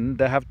 this men,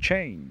 they have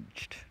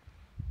changed.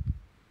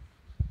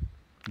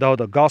 Though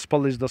the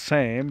gospel is the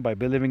same, by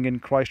believing in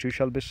Christ you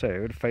shall be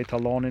saved, faith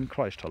alone in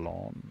Christ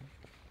alone.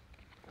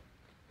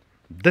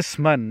 This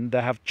men,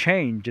 they have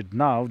changed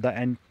now the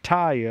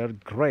entire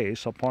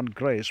grace upon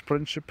grace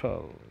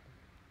principle.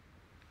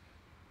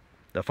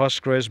 The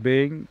first grace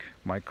being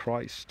my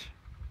Christ,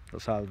 the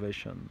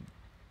salvation.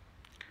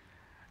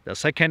 The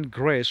second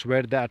grace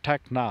where they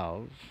attack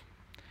now,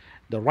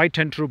 the right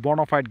and true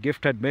bona fide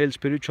gifted male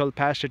spiritual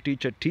pastor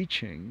teacher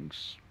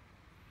teachings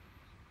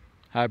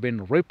have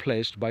been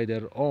replaced by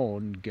their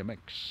own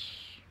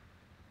gimmicks.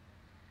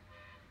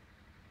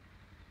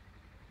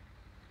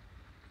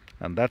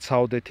 And that's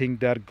how they think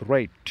they are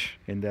great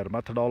in their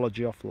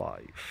methodology of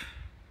life.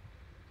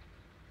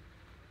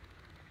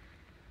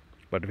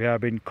 But we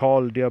have been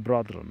called, dear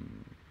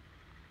brethren,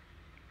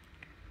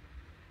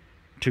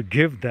 to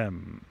give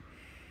them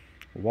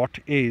what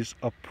is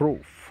a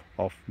proof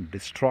of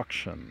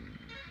destruction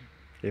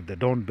if they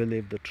don't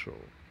believe the truth.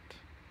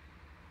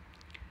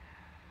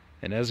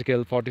 In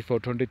Ezekiel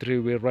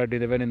 44:23 we read,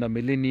 even in the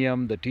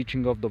millennium, the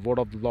teaching of the word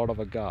of the Lord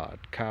our God,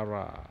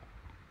 Kara.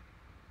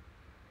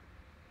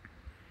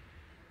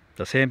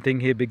 The same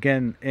thing he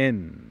began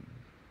in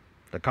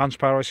the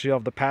conspiracy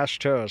of the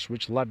pastors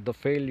which led the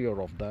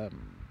failure of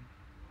them.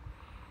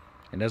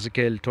 In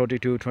Ezekiel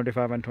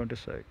 22:25 and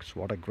 26,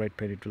 what a great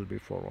pain it will be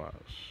for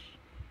us.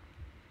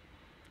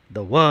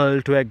 The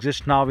world to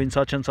exist now in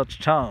such and such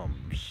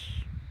terms,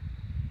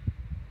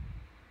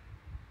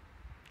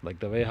 like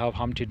the way of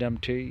Humpty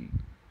Dumpty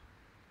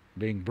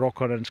being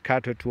broken and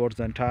scattered towards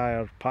the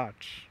entire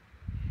parts,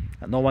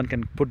 and no one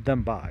can put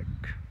them back.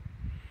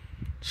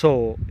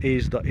 So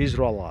is the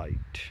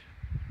Israelite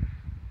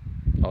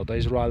or the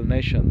Israel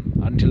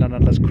nation, until and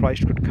unless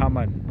Christ could come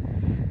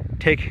and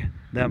take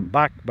them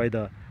back by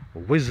the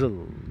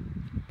whistle,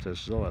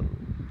 says Joel.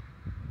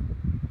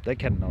 They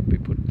cannot be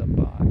put them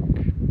back.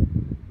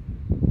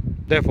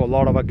 Therefore,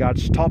 Lord our God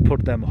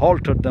stopped them,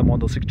 halted them on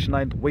the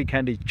 69th week,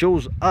 and He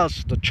chose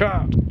us, the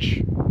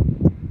church.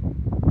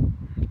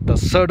 The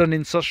sudden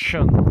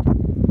insertion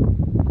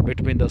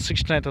between the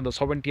 69th and the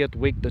 70th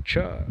week, the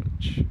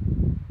church.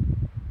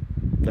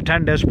 The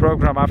 10 days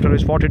program after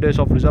His 40 days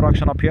of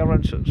resurrection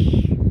appearances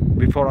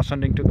before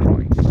ascending to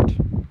Christ.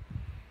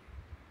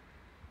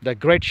 The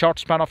great short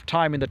span of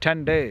time in the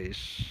 10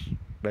 days.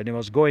 When He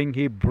was going,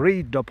 He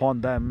breathed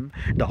upon them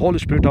the Holy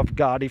Spirit of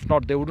God. If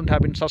not, they wouldn't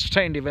have been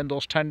sustained even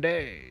those 10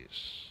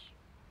 days.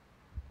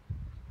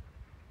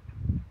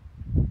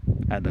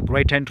 And the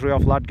great entry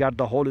of Lord God,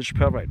 the Holy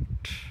Spirit.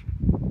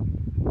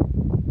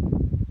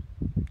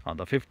 On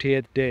the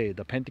 50th day,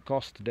 the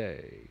Pentecost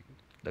day,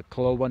 the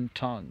cloven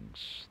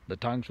tongues, the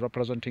tongues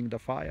representing the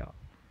fire.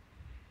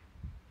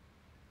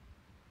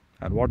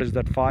 And what is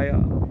that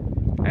fire?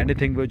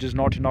 Anything which is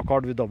not in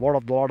accord with the word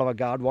of the Lord our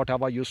God,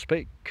 whatever you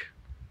speak,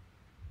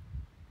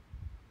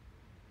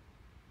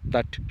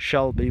 that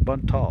shall be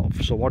burnt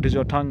off. So what is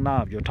your tongue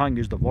now? Your tongue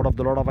is the word of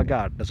the Lord our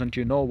God. Doesn't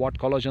you know what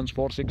Colossians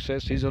 4:6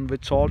 says, seasoned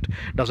with salt?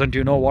 Doesn't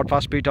you know what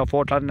 1 Peter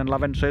 4:10 and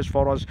 11 says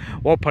for us?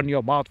 Open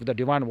your mouth with the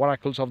divine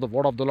oracles of the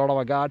word of the Lord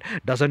our God.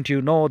 Doesn't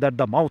you know that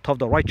the mouth of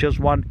the righteous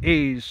one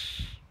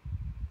is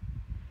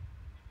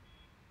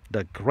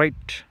the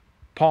great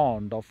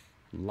pond of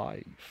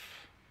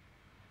life?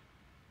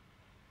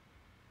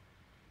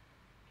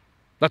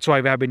 That's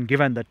why we have been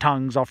given the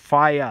tongues of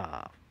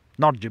fire.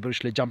 Not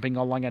gibberishly jumping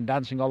along and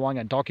dancing along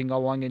and talking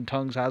along in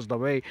tongues as the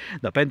way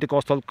the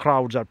Pentecostal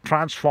crowds have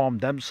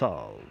transformed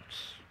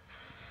themselves.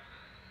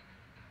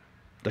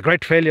 The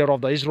great failure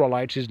of the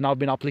Israelites is now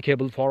been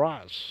applicable for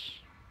us.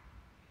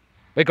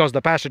 Because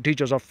the pastor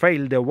teachers have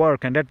failed their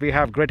work, and yet we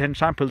have great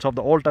examples of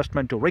the Old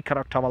Testament to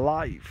recorrect our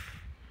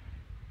life.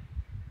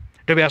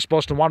 To be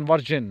exposed to one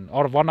virgin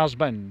or one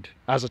husband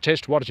as a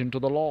chaste virgin to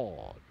the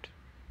Lord.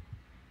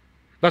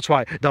 That's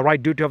why the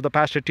right duty of the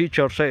pastor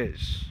teacher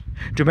says,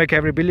 to make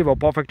every believer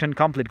perfect and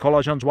complete,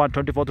 Colossians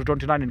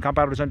 1:24-29 in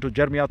comparison to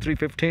Jeremiah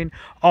 3:15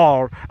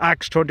 or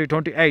Acts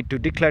 20:28, to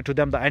declare to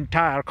them the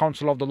entire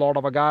counsel of the Lord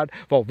our God,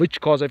 for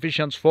which cause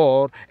Ephesians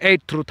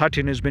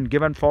 4:8-13 has been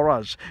given for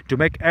us, to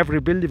make every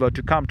believer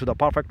to come to the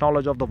perfect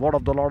knowledge of the word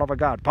of the Lord our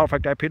God,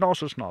 perfect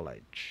epignosis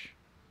knowledge.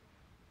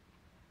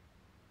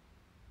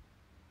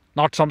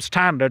 Not some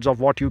standards of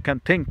what you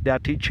can think they are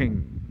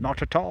teaching,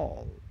 not at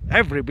all.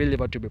 every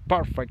believer to be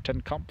perfect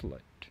and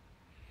complete.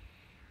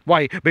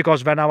 Why?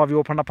 Because whenever we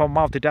open up our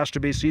mouth, it has to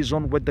be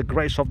seasoned with the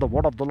grace of the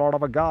word of the Lord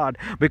our God,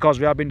 because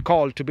we have been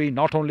called to be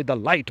not only the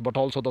light but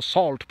also the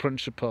salt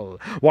principle.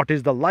 What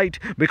is the light?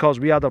 Because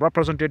we are the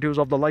representatives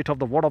of the light of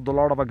the word of the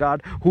Lord our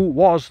God, who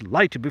was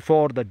light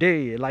before the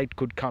day light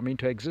could come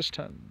into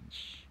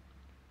existence.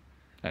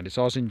 And it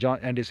says in John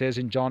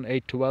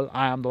 8:12,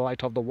 I am the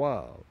light of the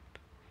world,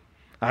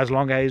 as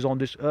long as he is on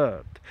this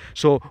earth.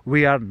 So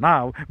we are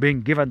now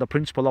being given the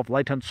principle of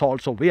light and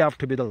salt. So we have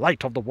to be the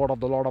light of the word of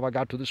the Lord our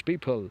God to this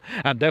people.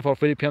 And therefore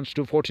Philippians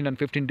 2:14 and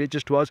 15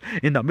 teaches to us,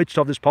 in the midst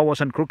of these powers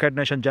and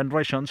crookedness and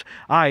generations,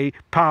 I,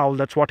 Paul,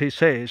 that's what he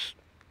says,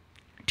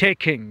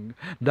 taking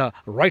the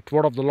right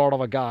word of the Lord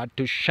our God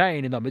to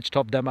shine in the midst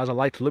of them as a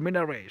light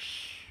luminaries.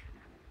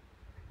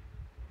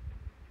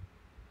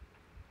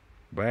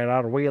 Where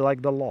are we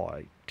like the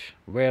light?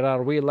 Where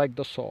are we like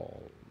the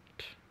salt?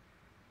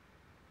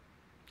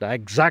 The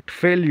exact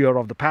failure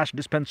of the past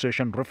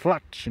dispensation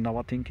reflects in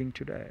our thinking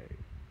today.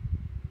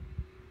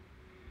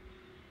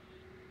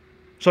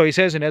 So he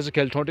says in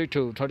Ezekiel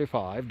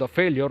 22:25, the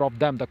failure of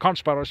them, the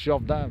conspiracy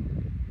of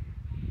them.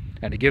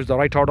 And he gives the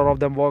right order of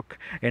them work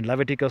in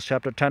Leviticus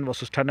chapter 10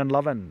 verses 10 and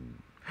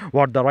 11.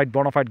 What the right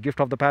bona fide gift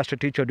of the pastor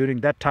teacher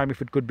during that time,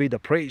 if it could be the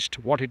priest,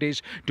 what it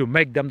is to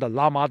make them the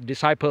Lamath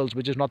disciples,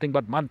 which is nothing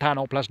but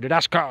Manthano plus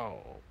Didasko.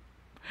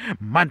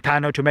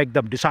 Manthano to make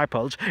them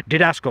disciples,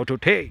 Didasko to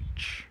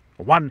teach.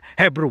 One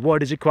Hebrew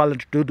word is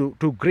equivalent to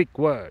two Greek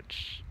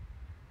words.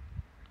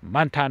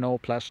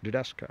 Manthano plus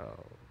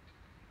Didasko.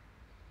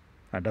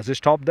 And does he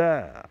stop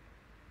there?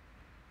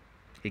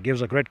 He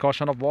gives a great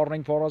caution of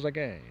warning for us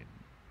again.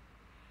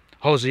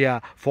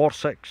 Hosea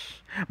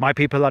 4:6. My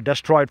people are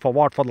destroyed for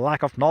what? For the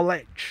lack of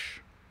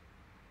knowledge.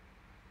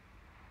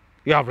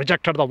 You have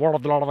rejected the word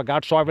of the Lord our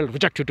God, so I will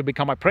reject you to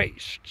become my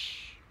priests,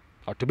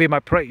 or to be my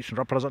priest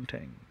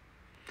representing.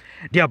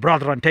 Dear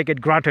brethren, take it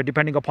granted,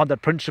 depending upon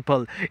that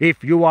principle,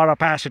 if you are a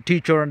pastor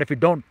teacher and if you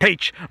don't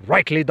teach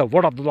rightly the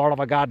word of the Lord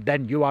our God,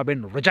 then you have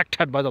been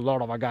rejected by the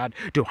Lord our God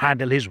to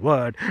handle his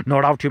word. No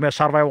doubt you may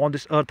survive on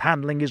this earth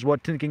handling his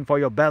word, thinking for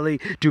your belly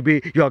to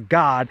be your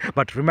God.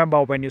 But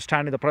remember, when you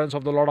stand in the presence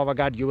of the Lord our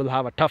God, you will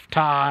have a tough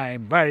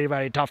time, very,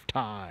 very tough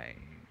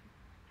time.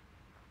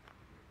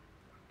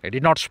 He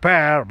did not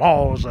spare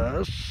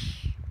Moses.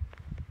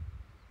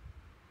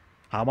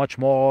 How much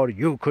more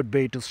you could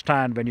be to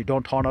stand when you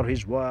don't honor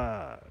his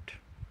word?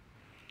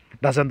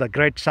 Doesn't the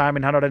great Psalm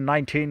in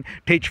 119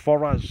 teach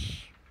for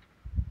us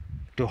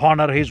to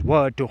honor his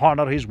word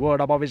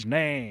above his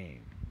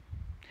name?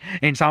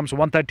 In Psalms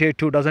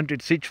 138:2, doesn't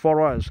it teach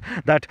for us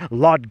that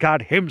Lord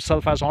God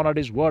himself has honored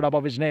his word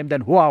above his name?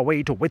 Then who are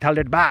we to withhold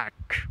it back?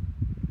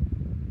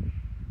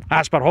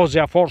 As per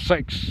Hosea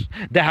 4:6,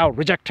 they have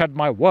rejected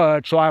my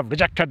word, so I have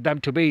rejected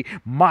them to be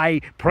my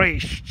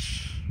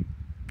priests,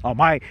 or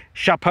my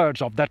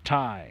shepherds of that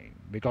time,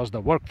 because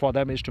the work for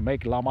them is to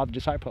make Lamath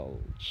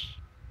disciples.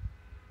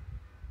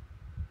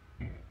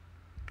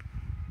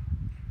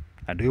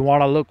 And do you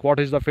want to look what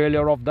is the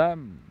failure of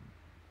them?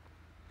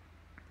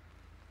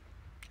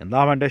 In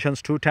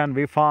Lamentations 2:10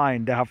 we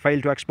find they have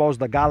failed to expose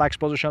the gala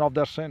exposition of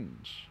their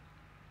sins.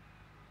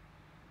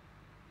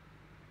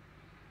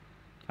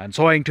 And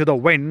sowing to the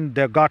wind,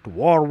 they got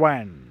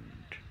whirlwind.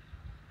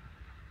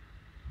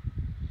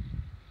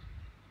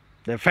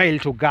 They fail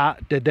to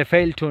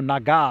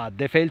nagad,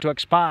 they fail to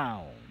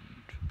expound.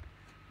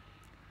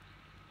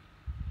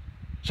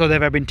 So they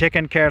have been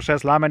taken care,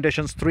 says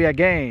Lamentations 3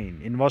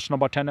 again, in verse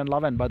number 10 and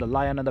 11, by the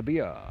lion and the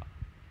bear.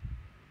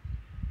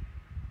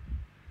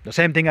 The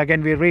same thing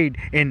again we read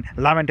in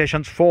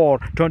Lamentations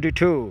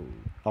 4:22,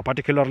 or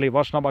particularly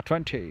verse number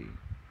 20.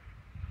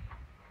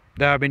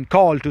 They have been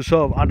called to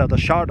serve under the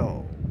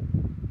shadow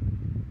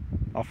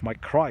of my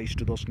Christ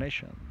to those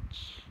nations.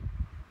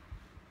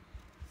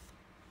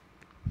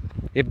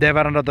 If they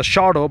were under the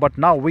shadow, but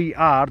now we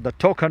are the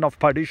token of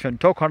perdition,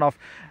 token of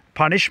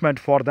punishment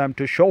for them,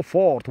 to show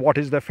forth what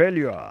is the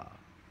failure.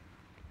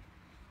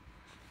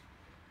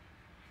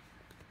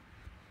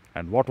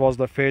 And what was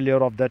the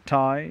failure of that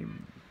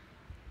time?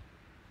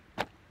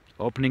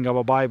 Opening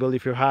our Bible,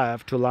 if you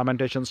have, to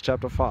Lamentations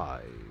chapter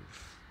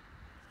 5.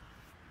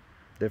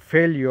 The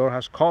failure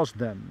has caused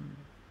them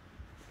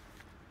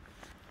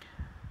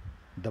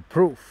the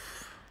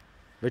proof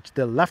which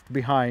they left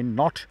behind,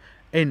 not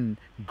in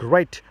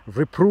great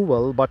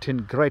reproval, but in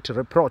great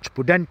reproach,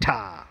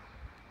 pudenta,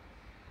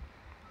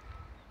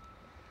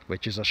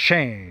 which is a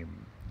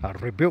shame, a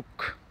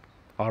rebuke,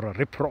 or a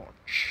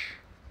reproach.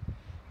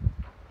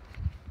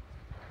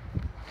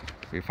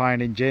 We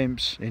find in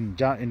James, in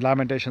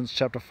Lamentations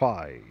chapter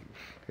 5,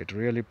 it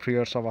really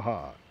pierces our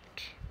heart.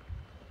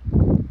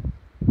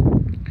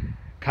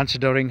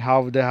 Considering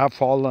how they have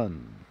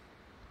fallen,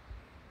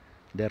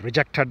 they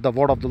rejected the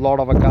word of the Lord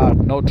our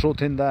God, no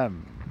truth in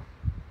them.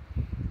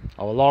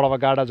 Our Lord our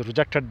God has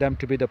rejected them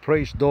to be the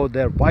priest, though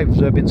their wives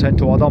have been sent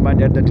to other men,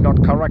 yet they did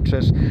not correct,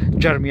 says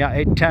Jeremiah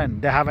 8:10.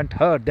 They haven't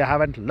heard, they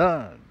haven't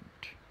learned.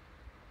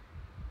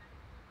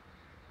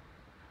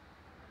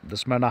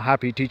 These men are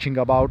happy teaching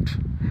about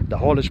the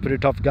Holy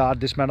Spirit of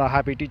God. This man are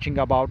happy teaching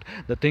about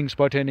the things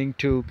pertaining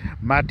to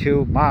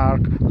Matthew,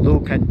 Mark,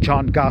 Luke and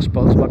John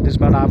Gospels, but this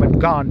man haven't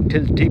gone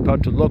till deeper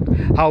to look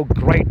how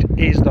great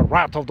is the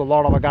wrath of the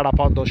Lord our God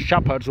upon those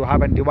shepherds who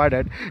haven't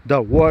divided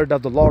the word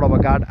of the Lord our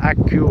God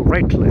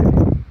accurately.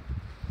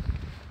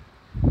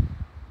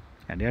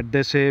 And yet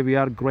they say we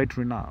are great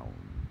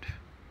renowned.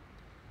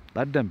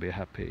 Let them be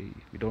happy.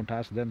 We don't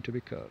ask them to be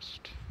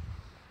cursed.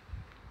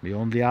 We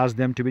only ask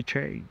them to be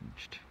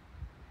changed.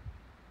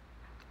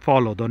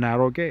 Follow the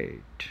narrow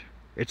gate.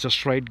 It's a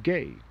straight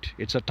gate.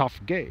 It's a tough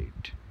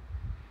gate.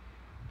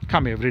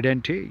 Come every day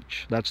and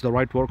teach. That's the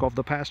right work of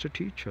the pastor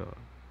teacher.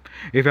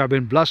 If you have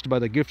been blessed by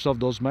the gifts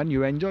of those men,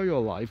 you enjoy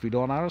your life. We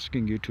don't are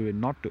asking you to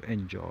not to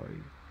enjoy.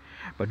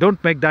 But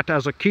don't make that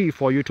as a key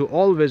for you to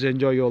always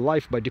enjoy your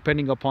life by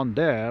depending upon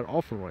their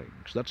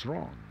offerings. That's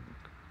wrong.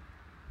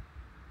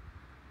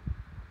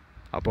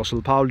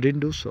 Apostle Paul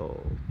didn't do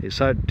so. He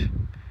said,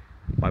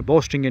 my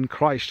boasting in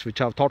Christ, which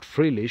I have taught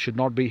freely, should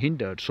not be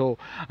hindered. So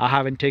I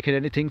haven't taken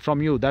anything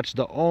from you. That's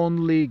the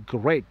only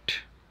great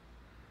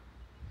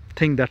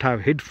thing that I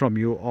have hid from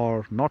you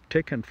or not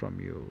taken from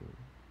you.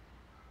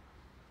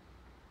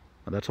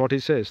 And that's what he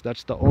says.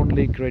 That's the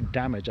only great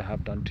damage I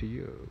have done to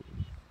you,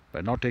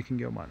 by not taking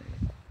your money.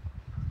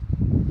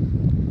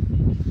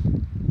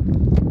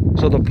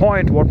 So the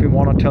point what we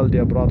want to tell,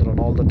 dear brethren,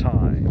 all the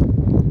time,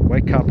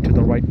 wake up to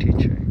the right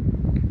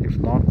teaching. If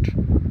not,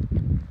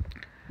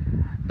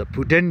 the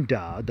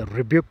pudenda, the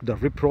rebuke, the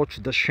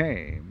reproach, the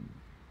shame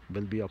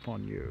will be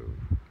upon you.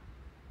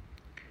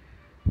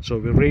 So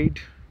we read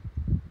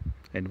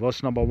in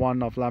verse number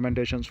 1 of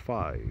Lamentations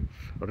 5,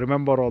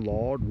 remember, O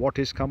Lord, what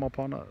is come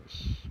upon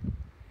us.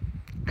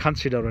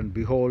 Consider and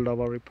behold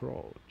our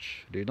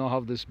reproach. Do you know how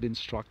this has been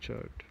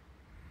structured?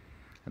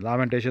 In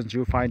Lamentations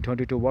you find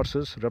 22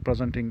 verses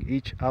representing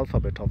each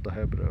alphabet of the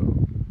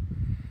Hebrew.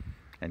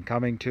 And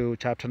coming to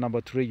chapter number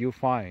 3, you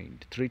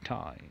find 3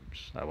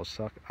 times. I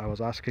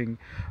was asking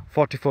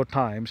 44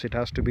 times. It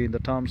has to be in the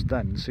terms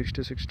then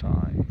 66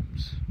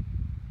 times.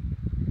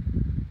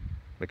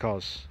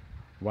 Because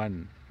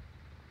when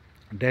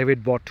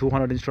David bought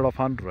 200 instead of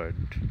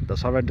 100, the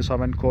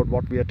 7-to-7 code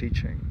what we are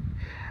teaching,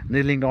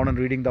 kneeling down and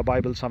reading the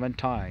Bible 7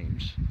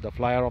 times, the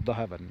flyer of the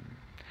heaven,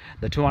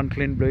 the 2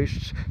 unclean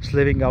beasts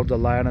sliving out the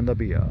lion and the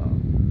bear,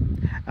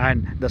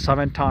 and the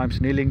 7 times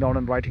kneeling down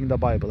and writing the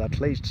Bible, at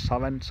least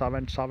 7,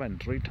 7, 7,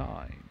 3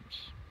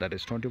 times. That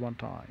is 21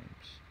 times.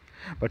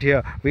 But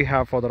here we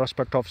have, for the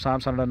respect of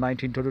Psalms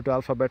 119, 22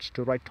 alphabets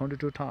to write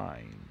 22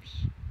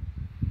 times.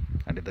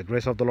 And if the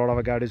grace of the Lord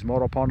our God is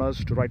more upon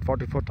us to write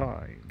 44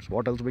 times,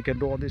 what else we can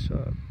do on this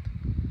earth?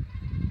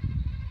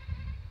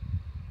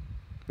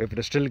 If it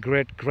is still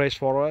great grace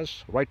for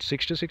us, write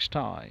 66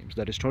 times.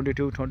 That is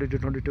 22, 22,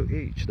 22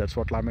 each. That's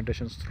what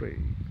Lamentations 3.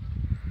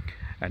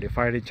 And you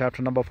find in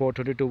chapter number 4,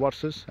 22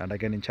 verses. And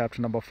again in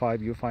chapter number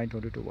 5, you find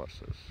 22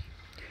 verses.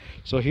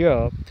 So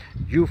here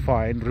you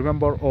find,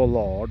 remember, O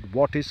Lord,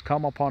 what is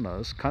come upon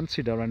us.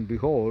 Consider and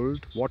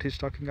behold what he's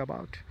talking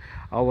about.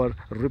 Our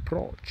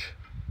reproach,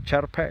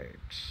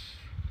 charpets,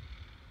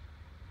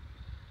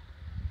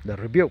 the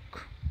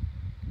rebuke,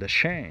 the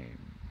shame.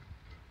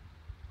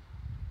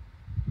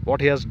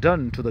 What he has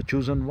done to the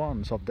chosen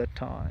ones of that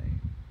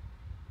time.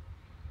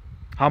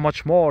 How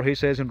much more, he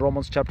says in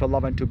Romans chapter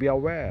 11, to be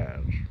aware.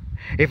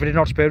 If he did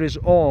not spare his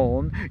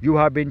own, you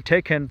have been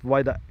taken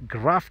by the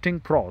grafting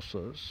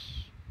process.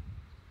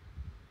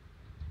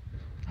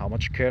 How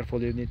much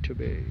careful you need to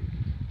be.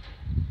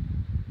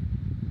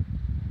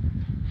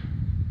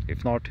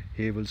 If not,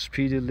 he will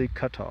speedily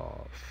cut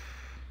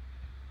off.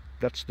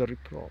 That's the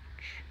reproach.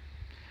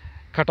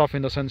 Cut off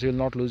in the sense you will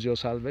not lose your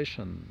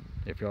salvation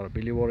if you are a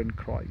believer in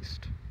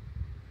Christ.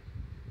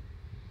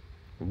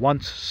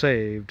 Once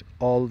saved,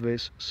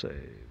 always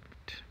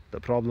saved. The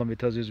problem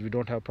with us is we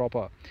don't have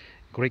proper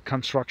Greek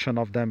construction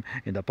of them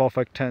in the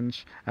perfect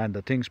tense and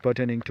the things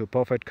pertaining to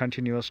perfect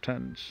continuous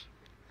tense.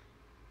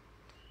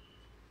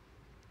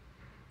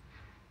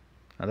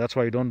 And that's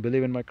why you don't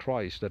believe in my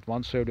Christ, that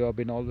once saved you have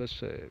been always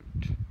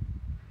saved.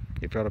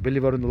 If you are a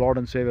believer in the Lord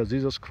and Savior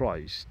Jesus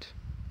Christ,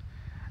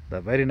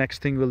 the very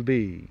next thing will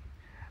be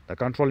the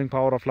controlling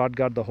power of Lord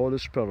God, the Holy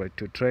Spirit,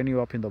 to train you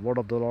up in the word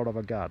of the Lord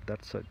our God.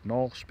 That's it.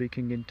 No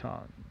speaking in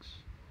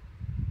tongues.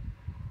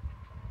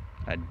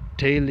 And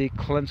daily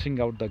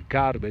cleansing out the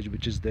garbage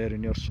which is there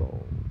in your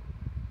soul.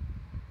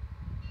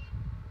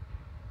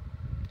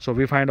 So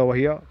we find over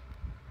here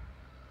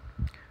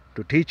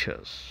to teach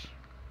us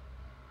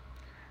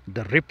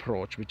the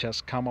reproach which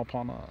has come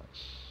upon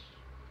us.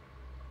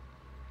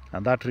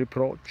 And that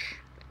reproach,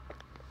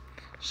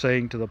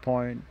 saying to the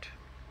point,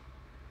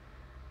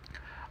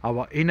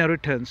 our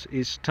inheritance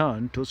is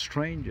turned to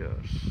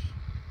strangers,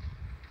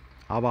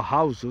 our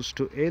houses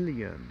to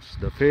aliens.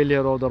 The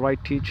failure of the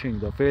right teaching,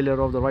 the failure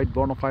of the right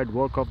bona fide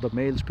work of the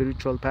male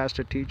spiritual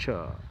pastor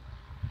teacher,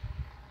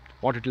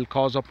 what it will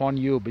cause upon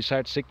you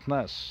besides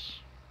sickness.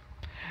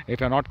 If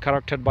you are not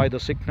corrected by the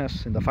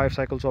sickness in the 5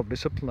 cycles of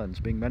disciplines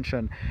being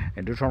mentioned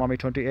in Deuteronomy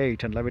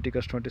 28 and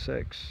Leviticus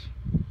 26,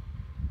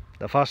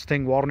 The first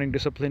thing, warning,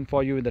 discipline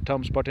for you in the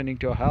terms pertaining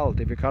to your health.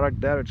 If you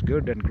correct there, it's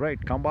good and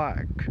great. Come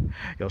back.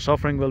 Your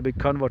suffering will be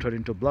converted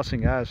into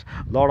blessing, as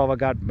Lord our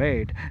God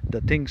made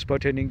the things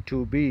pertaining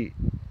to be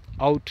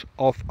out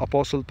of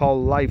Apostle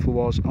Paul's life, who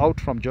was out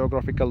from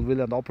geographical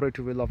will and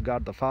operative will of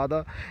God the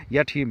Father.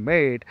 Yet he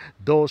made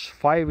those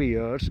 5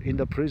 years in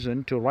the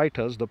prison to write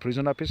us the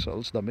prison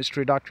epistles, the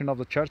mystery doctrine of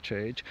the church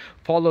age,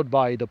 followed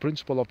by the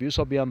principle of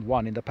Eusebian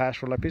 1 in the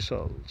pastoral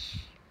epistles.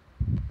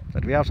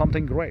 That we have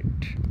something great.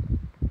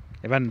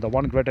 Even the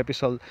one great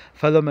epistle,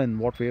 Philemon,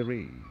 what we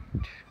read.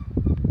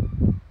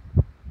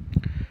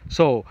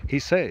 So he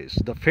says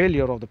the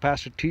failure of the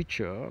pastor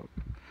teacher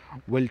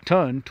will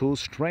turn to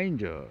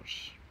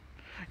strangers,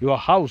 your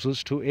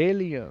houses to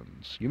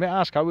aliens. You may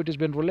ask how it has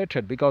been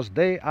related, because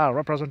they are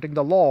representing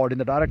the Lord in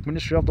the direct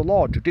ministry of the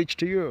Lord to teach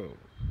to you.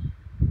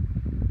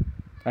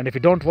 And if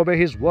you don't obey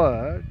His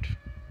word,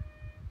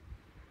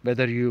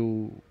 whether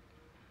you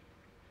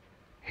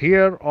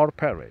hear or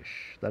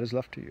perish, that is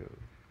left to you.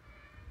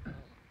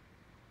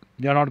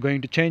 You are not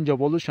going to change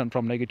evolution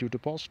from negative to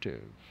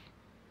positive.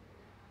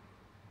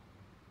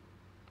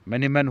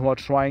 Many men who are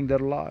trying their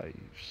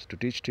lives to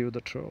teach to you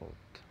the truth,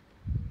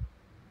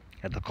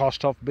 at the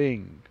cost of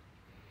being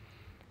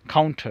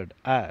counted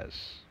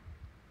as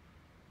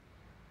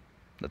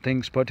the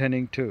things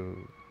pertaining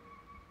to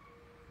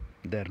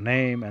their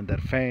name and their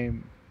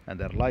fame and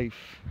their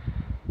life,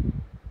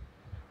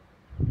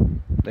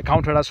 they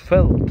counted as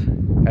filth,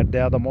 and they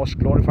are the most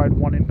glorified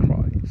one in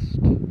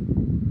Christ.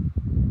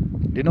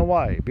 Do you know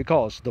why?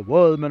 Because the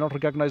world may not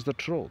recognize the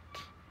truth,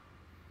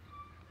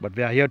 but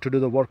we are here to do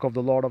the work of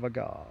the Lord our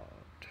God.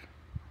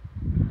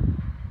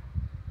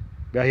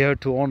 We are here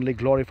to only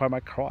glorify my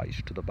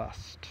Christ to the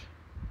best,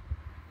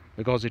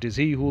 because it is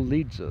He who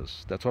leads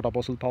us. That's what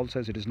Apostle Paul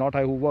says. It is not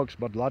I who works,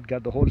 but Lord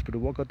God the Holy Spirit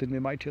who worketh in me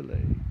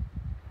mightily.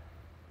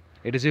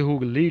 It is He who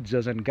leads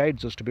us and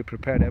guides us to be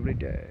prepared every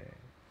day.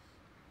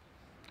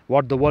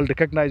 What the world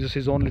recognizes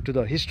is only to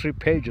the history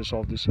pages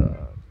of this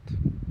earth.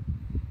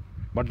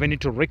 But we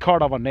need to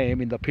record our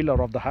name in the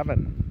pillar of the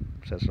heaven,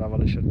 says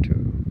Revelation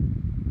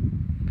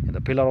 2. In the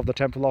pillar of the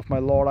temple of my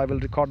Lord I will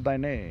record thy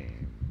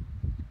name.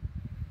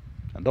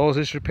 And those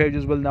history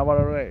pages will never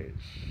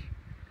erase.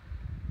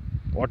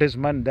 What is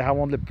men? They have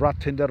only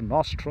breath in their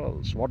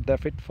nostrils, what they are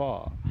fit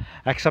for,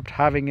 except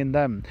having in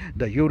them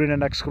the urine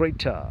and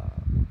excreta,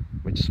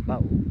 which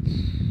smells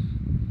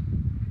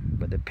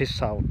when they piss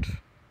out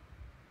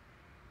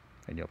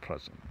in your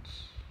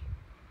presence.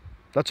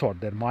 That's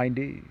what their mind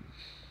is.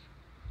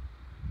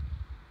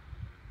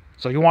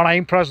 So you want to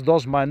impress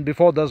those men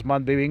before those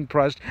men be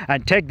impressed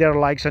and take their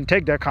likes and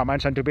take their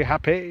comments and to be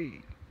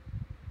happy.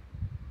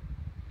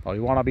 Or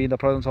you want to be in the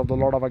presence of the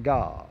Lord our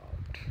God,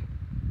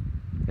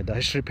 in the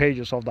history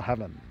pages of the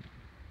heaven,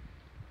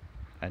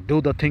 and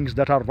do the things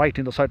that are right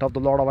in the sight of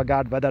the Lord our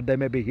God, whether they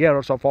may be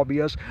hearers or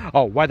forebears,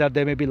 or whether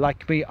they may be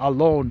like me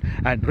alone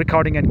and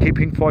recording and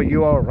keeping for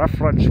your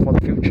reference for the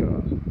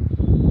future.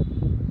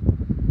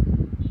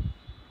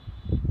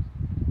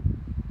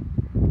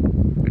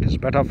 It is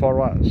better for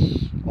us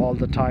all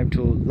the time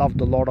to love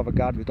the Lord our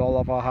God with all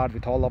of our heart,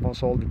 with all of our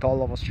soul, with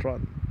all of our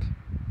strength,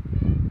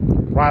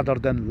 rather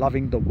than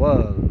loving the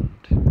world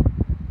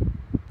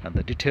and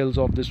the details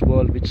of this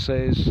world, which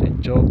says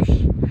in Job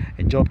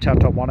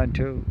chapter 1 and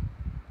 2,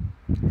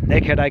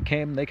 naked I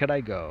came, naked I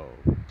go.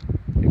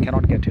 You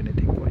cannot get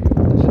anything for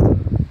you on this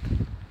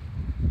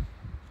earth.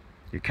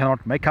 You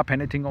cannot make up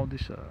anything on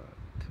this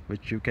earth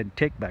which you can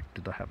take back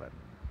to the heaven.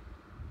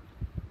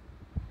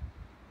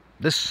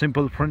 This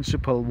simple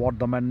principle, what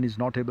the man is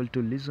not able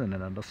to listen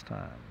and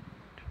understand.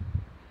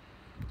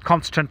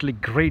 Constantly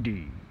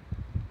greedy,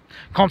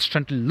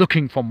 constantly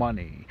looking for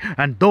money,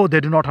 and though they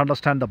do not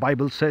understand, the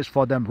Bible says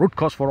for them root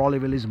cause for all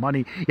evil is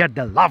money, yet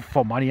they love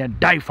for money and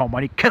die for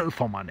money, kill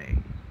for money.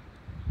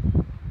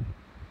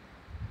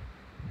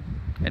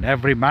 In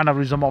every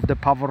mannerism of their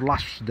power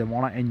lust, they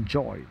want to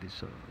enjoy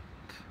this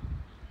earth.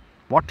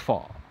 What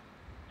for?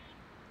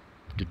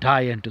 To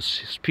die and to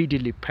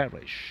speedily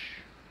perish.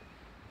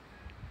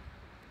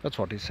 That's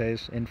what he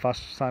says in 1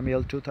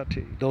 Samuel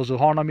 2:30. Those who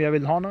honor me I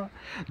will honor.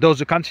 Those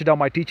who consider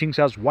my teachings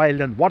as wild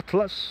and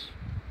worthless,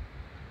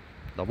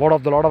 the word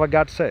of the Lord our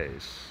God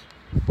says,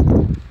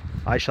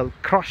 I shall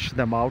crush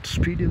them out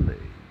speedily.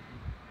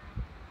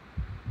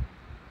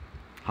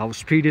 How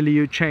speedily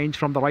you change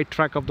from the right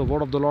track of the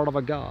word of the Lord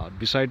our God,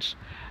 besides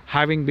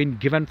having been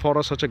given for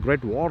us such a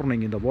great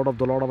warning in the word of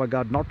the Lord our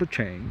God not to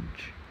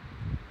change.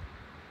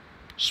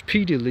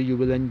 Speedily you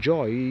will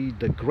enjoy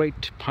the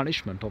great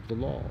punishment of the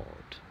Lord.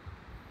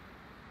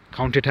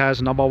 Count it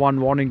as number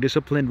one warning,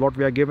 discipline, what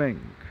we are giving.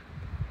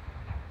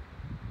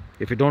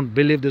 If you don't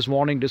believe this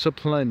warning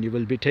discipline, you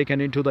will be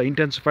taken into the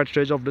intensified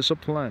stage of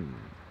discipline,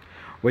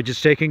 which is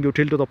taking you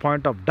till to the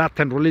point of death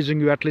and releasing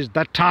you at least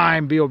that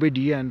time. Be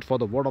obedient for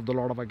the word of the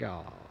Lord our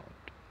God.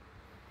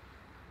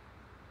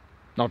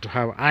 Not to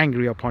have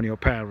angry upon your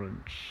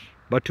parents,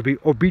 but to be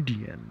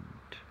obedient.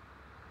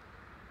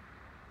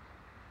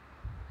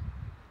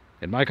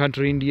 In my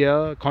country,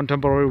 India,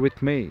 contemporary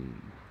with me,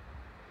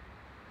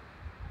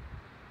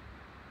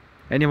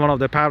 Any one of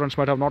their parents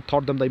might have not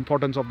taught them the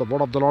importance of the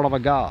word of the Lord our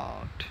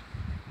God.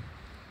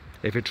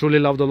 If you truly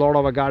love the Lord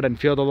our God and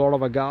fear the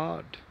Lord our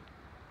God,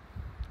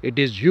 it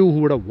is you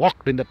who would have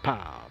walked in the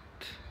path,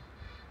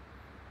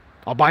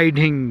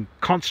 abiding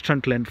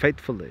constantly and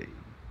faithfully.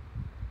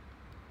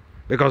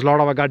 Because Lord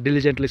our God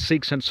diligently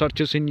seeks and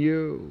searches in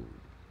you.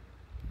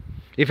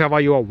 If ever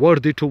you are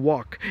worthy to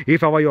walk,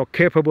 if ever you are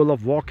capable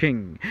of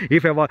walking,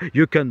 if ever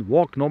you can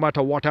walk no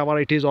matter whatever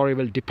it is, or you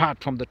will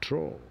depart from the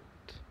truth.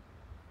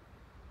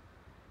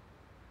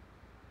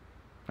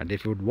 And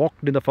if you would walk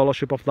in the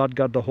fellowship of that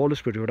God, the Holy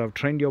Spirit, you would have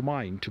trained your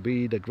mind to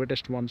be the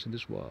greatest ones in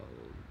this world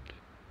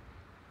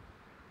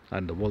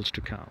and the worlds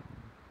to come.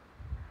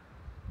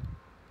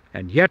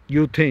 And yet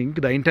you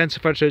think the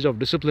intensified stage of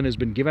discipline has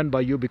been given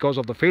by you because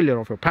of the failure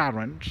of your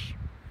parents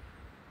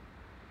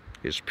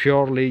is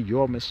purely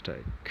your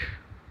mistake.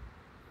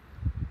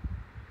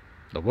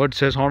 The word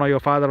says, honor your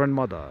father and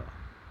mother.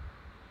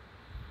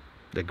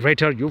 The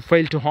greater you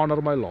fail to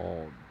honor my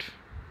Lord,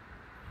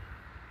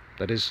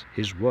 that is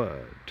His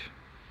word,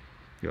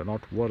 you are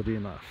not worthy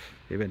enough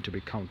even to be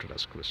counted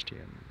as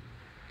Christian.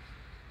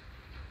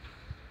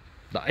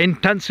 The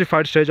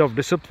intensified stage of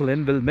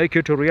discipline will make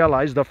you to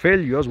realize the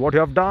failures, what you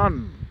have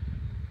done.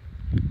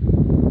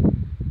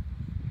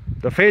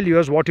 The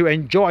failures, what you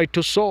enjoyed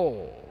to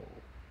sow.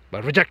 By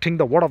rejecting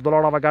the word of the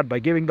Lord our God, by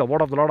giving the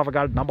word of the Lord our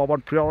God number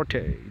one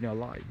priority in your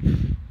life.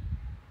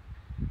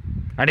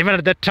 And even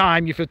at that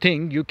time, if you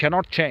think you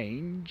cannot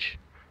change,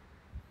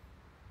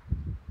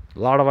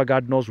 the Lord our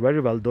God knows very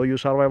well, though you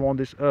survive on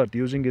this earth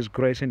using His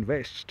grace in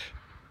waste,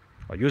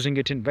 or using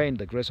it in vain,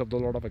 the grace of the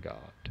Lord our God.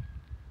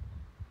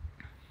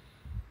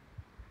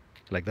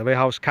 Like the way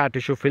how scar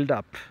tissue filled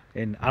up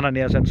in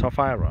Ananias and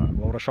Sapphira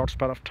over a short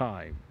span of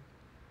time.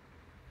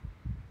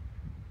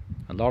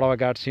 And Lord our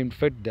God seemed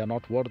fit, they are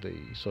not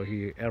worthy, so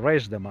He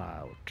erased them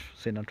out,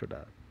 sin unto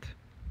death.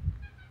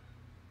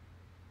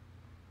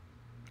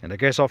 In the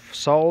case of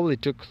Saul,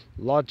 it took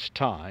large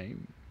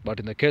time, but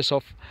in the case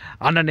of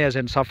Ananias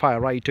and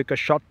Sapphira, it took a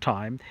short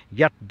time,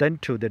 yet then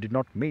too they did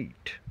not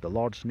meet the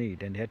Lord's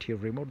need, and yet He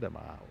removed them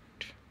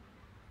out.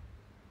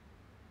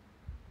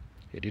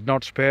 He did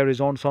not spare His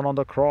own Son on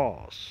the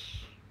cross.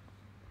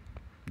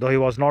 Though He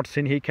was not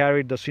sin, He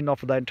carried the sin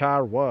of the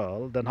entire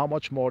world. Then how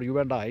much more you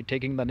and I,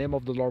 taking the name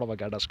of the Lord our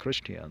God as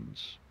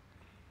Christians,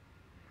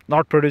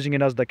 not producing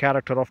in us the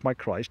character of my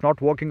Christ, not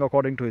walking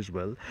according to His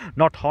will,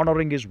 not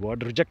honoring His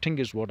word, rejecting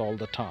His word all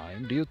the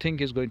time, do you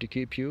think He's going to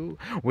keep you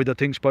with the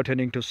things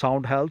pertaining to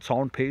sound health,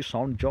 sound peace,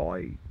 sound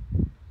joy?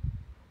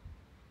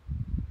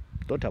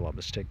 Don't ever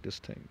mistake these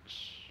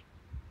things.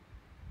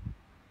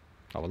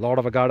 Our Lord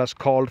our God has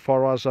called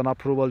for us an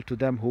approval to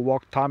them who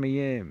walk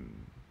tamiyim.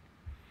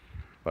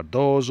 But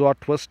those who are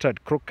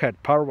twisted,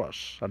 crooked,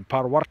 perverse, and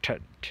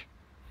perverted,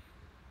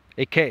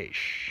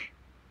 ikesh,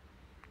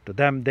 to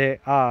them they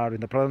are in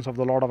the presence of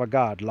the Lord our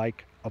God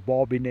like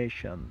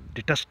abomination,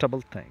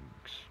 detestable things.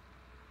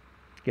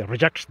 He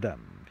rejects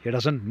them. He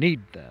doesn't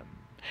need them.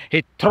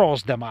 He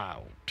throws them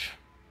out.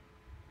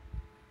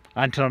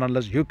 Until and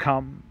unless you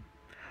come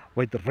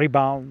with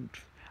rebound,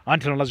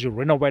 until unless you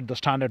renovate the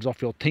standards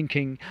of your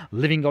thinking,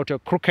 living out your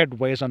crooked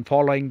ways and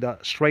following the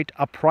straight,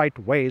 upright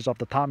ways of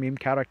the Tamim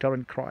character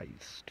in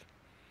Christ.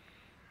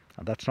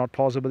 And that's not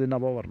possible in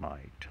an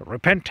overnight.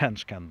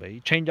 Repentance can be,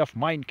 change of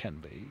mind can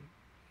be.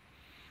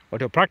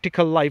 But your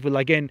practical life will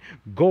again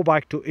go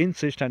back to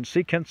insist and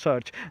seek and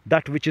search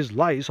that which is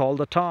lies all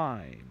the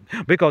time.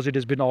 Because it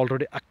has been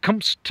already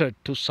accustomed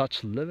to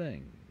such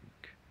living.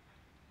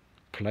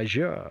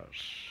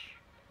 Pleasures.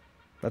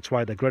 That's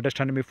why the greatest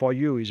enemy for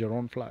you is your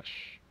own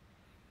flesh.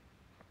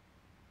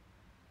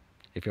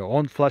 If your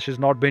own flesh has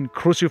not been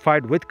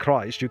crucified with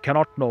Christ, you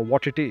cannot know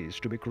what it is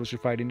to be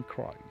crucified in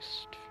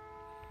Christ.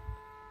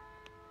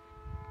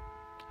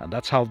 And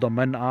that's how the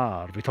men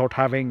are. Without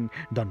having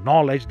the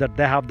knowledge that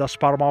they have the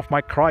sperm of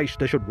my Christ,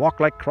 they should walk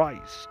like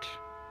Christ.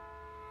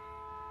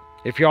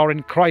 If you are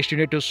in Christ, you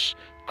need to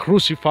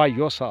crucify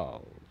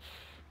yourself,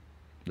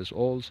 this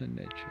old sin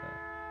nature.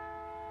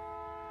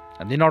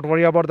 And do not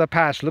worry about the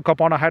past. Look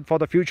upon ahead for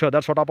the future.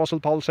 That's what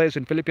Apostle Paul says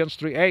in Philippians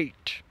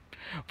 3:8.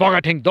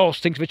 Forgetting those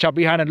things which are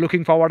behind and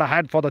looking forward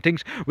ahead for the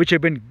things which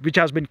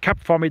has been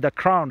kept for me, the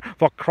crown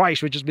for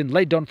Christ which has been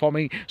laid down for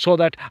me, so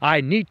that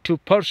I need to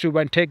pursue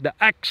and take the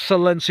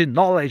excellence in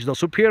knowledge, the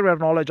superior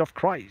knowledge of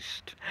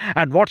Christ.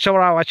 And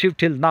whatsoever I have achieved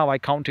till now, I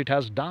count it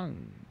as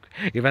dung.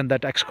 Even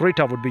that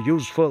excreta would be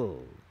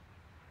useful,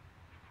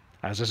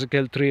 as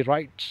Ezekiel 3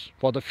 writes,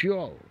 for the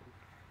fuel.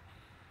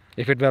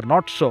 If it were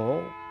not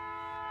so,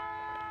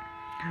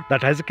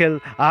 that Ezekiel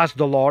asked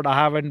the Lord, I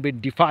haven't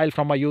been defiled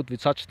from my youth with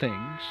such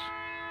things,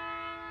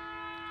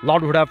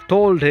 Lord would have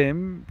told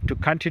him to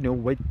continue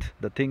with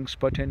the things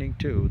pertaining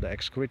to the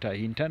excreta.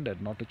 He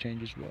intended not to change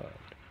his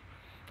word,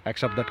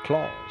 except that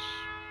clause.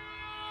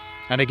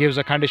 And he gives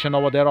a condition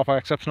over there of an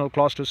exceptional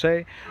clause to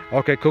say,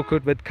 okay, cook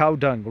it with cow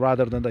dung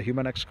rather than the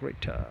human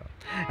excreta.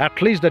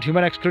 At least that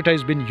human excreta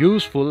has been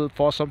useful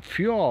for some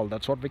fuel.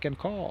 That's what we can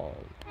call.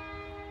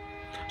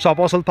 So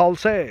Apostle Paul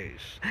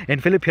says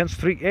in Philippians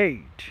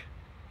 3:8,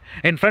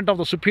 In front of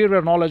the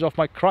superior knowledge of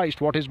my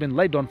Christ, what has been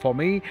laid on for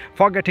me,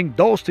 forgetting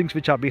those things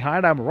which are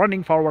behind, I am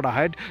running forward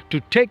ahead to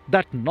take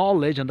that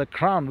knowledge and the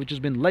crown which has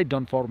been laid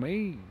on for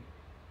me.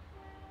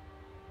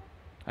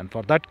 And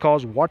for that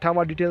cause,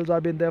 whatever details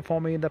have been there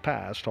for me in the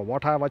past, or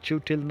what I have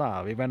achieved till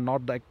now, even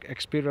not the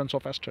experience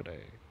of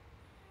yesterday,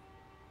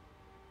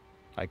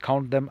 I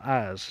count them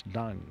as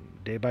dung.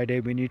 Day by day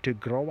we need to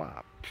grow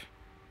up.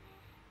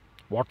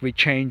 What we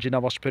change in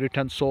our spirit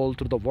and soul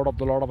through the word of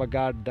the Lord our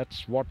God,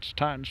 that's what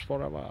stands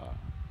forever.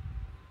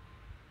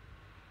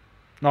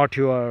 Not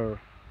your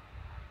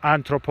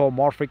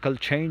anthropomorphical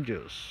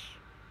changes.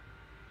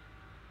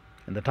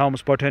 And the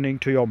terms pertaining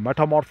to your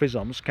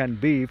metamorphisms can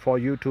be for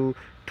you to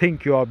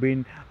think you have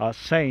been a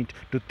saint,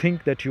 to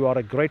think that you are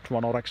a great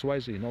one or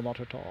XYZ. No, not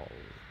at all.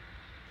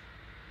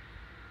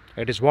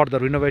 It is what the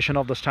renovation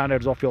of the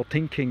standards of your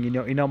thinking in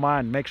your inner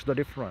man makes the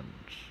difference.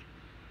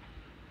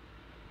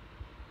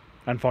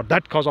 And for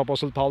that cause,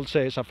 Apostle Paul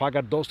says, I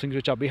forget those things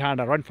which are behind,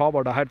 I run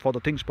forward ahead for the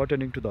things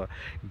pertaining to the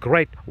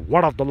great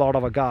word of the Lord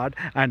our God.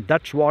 And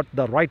that's what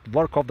the right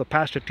work of the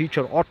pastor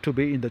teacher ought to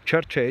be in the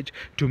church age,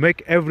 to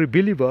make every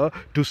believer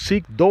to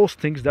seek those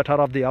things that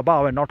are of the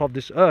above and not of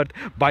this earth,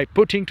 by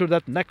putting to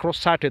that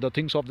necrosate the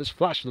things of this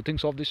flesh, the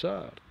things of this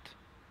earth.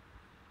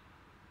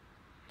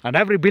 And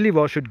every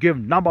believer should give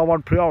number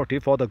one priority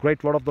for the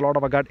great word of the Lord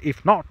our God.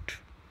 If not,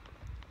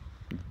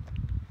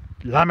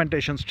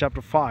 Lamentations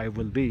chapter 5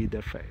 will be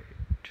their fate.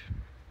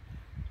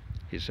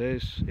 He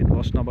says in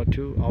verse number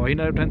 2, our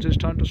inheritance is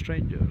turned to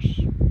strangers,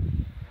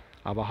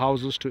 our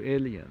houses to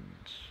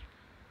aliens.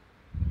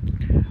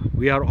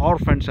 We are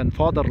orphans and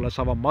fatherless,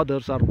 our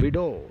mothers are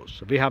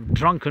widows. We have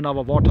drunken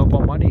our water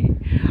for money.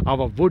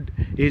 Our wood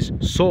is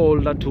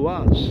sold unto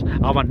us.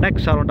 Our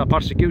necks are under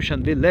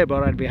persecution. We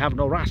labor and we have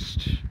no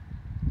rest.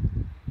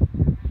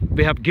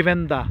 We have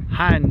given the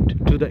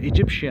hand to the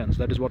Egyptians,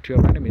 that is what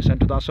your enemies, and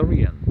to the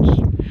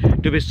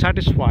Assyrians, to be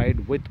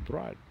satisfied with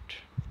bread.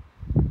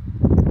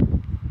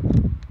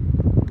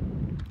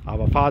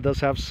 Our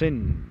fathers have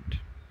sinned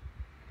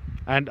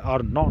and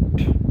are not,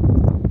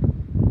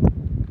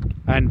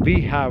 and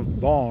we have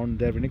borne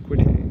their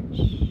iniquities.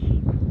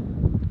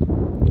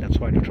 That's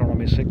why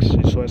Deuteronomy 6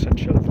 is so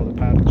essential for the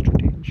parents to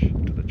teach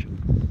to the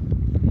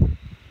children.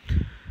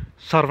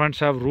 Servants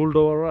have ruled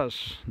over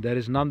us. There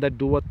is none that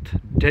doeth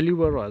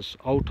deliver us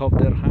out of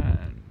their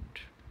hand.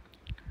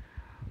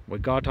 We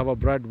got our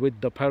bread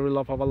with the peril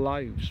of our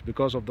lives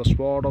because of the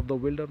sword of the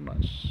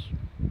wilderness.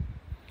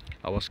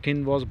 Our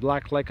skin was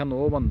black like an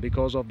oven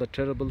because of the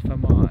terrible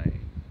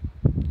famine.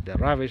 They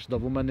ravished the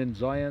woman in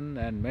Zion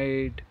and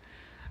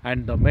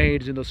the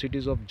maids in the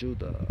cities of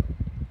Judah.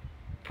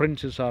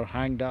 Princes are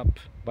hanged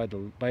up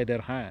by their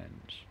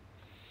hands.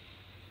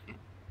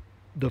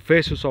 The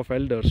faces of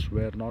elders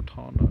were not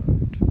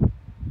honored.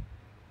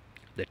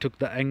 They took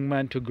the young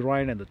man to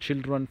grind, and the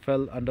children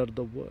fell under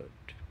the wood.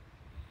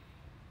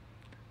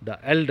 The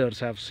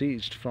elders have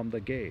ceased from the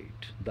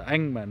gate, the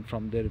young men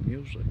from their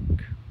music.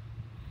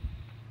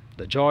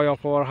 The joy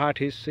of our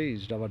heart is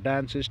ceased, our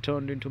dance is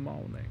turned into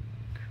mourning.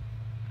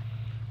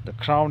 The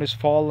crown is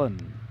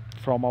fallen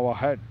from our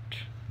head.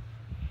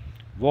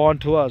 Woe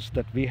unto us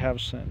that we have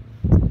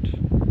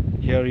sinned.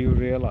 Here you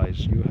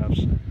realize you have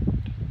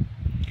sinned.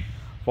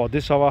 For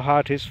this our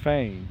heart is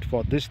faint,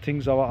 for these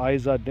things our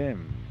eyes are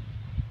dim.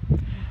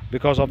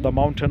 Because of the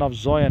mountain of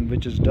Zion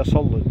which is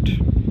desolate,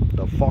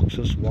 the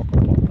foxes walk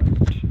upon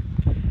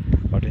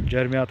it. But in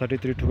Jeremiah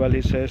 33:12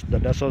 he says,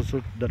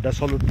 the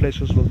desolate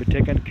places will be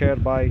taken care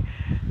by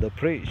the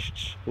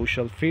priests, who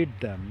shall feed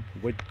them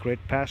with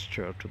great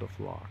pasture to the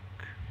flock.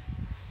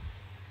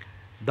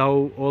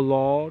 Thou, O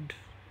Lord,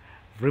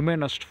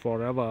 remainest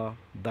forever,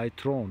 thy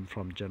throne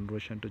from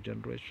generation to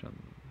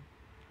generation.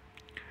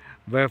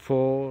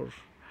 Wherefore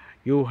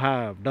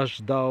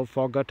dost thou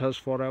forget us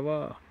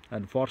forever,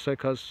 and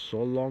forsake us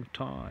so long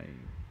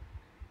time?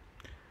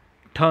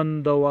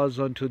 Turn thou us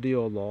unto thee,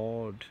 O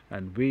Lord,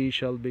 and we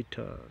shall be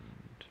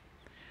turned.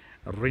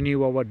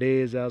 Renew our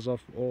days as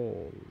of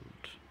old.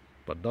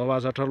 But thou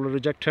hast utterly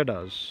rejected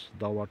us,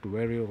 thou art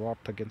very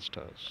wroth against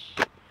us,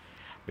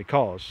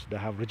 because they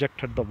have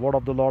rejected the word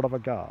of the Lord our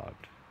God.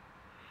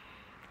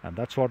 And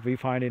that's what we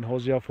find in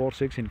Hosea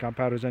 4:6 in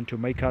comparison to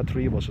Micah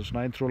 3 verses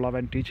 9 through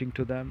 11, teaching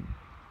to them.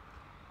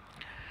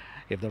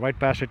 If the right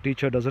pastor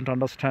teacher doesn't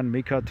understand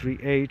Micah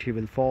 3:8, he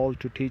will fall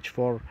to teach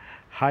for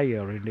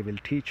hire, and he will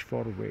teach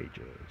for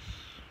wages.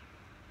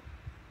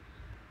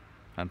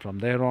 And from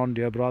there on,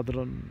 dear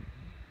brethren,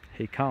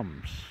 he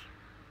comes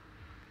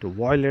to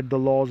violate the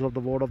laws of the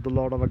word of the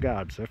Lord our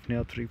God,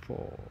 Zephaniah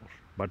 3:4.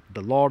 But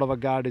the Lord our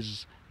God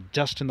is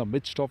just in the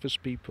midst of his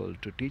people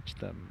to teach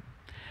them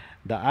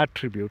the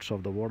attributes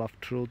of the word of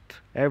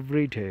truth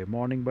every day,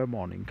 morning by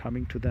morning,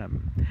 coming to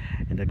them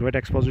in the great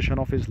exposition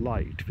of his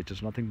light, which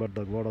is nothing but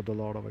the word of the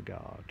Lord our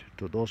God,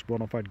 to those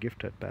bona fide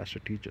gifted pastor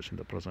teachers in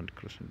the present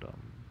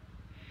Christendom.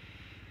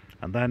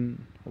 And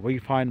then we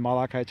find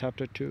Malachi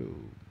chapter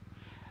 2.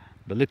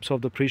 The lips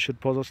of the priest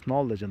should possess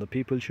knowledge, and the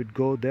people should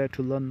go there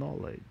to learn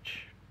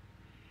knowledge.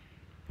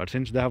 But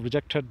since they have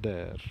rejected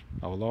there,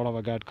 our Lord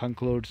our God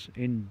concludes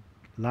in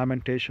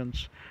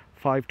Lamentations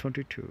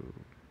 5:22.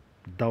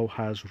 Thou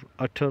hast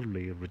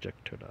utterly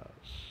rejected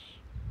us.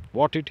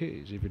 What it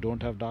is if you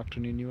don't have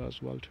doctrine in you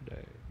as well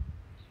today?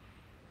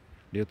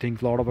 Do you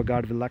think Lord our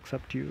God will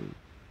accept you?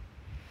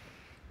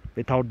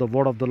 Without the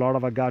word of the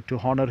Lord our God to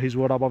honor his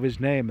word above his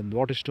name. And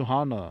what is to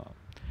honor?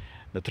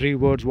 The three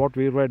words what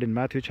we read in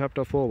Matthew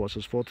chapter 4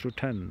 verses 4 through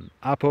 10.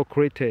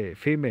 Apokrite,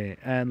 phime,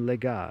 and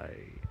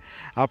legai.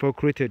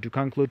 Apokrite, to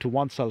conclude to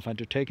oneself and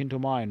to take into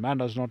mind, man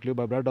does not live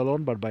by bread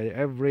alone, but by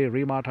every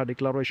remata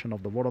declaration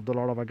of the word of the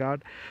Lord our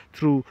God.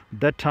 Through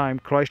that time,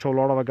 Christ our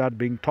Lord our God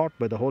being taught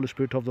by the Holy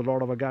Spirit of the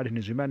Lord our God in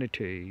his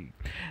humanity,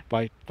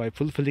 by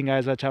fulfilling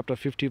Isaiah chapter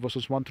 50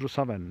 verses 1 through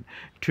 7.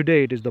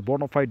 Today it is the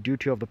bona fide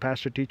duty of the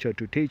pastor teacher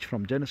to teach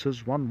from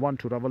Genesis 1:1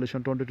 to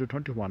Revelation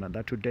 20:21, and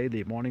that to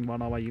daily, morning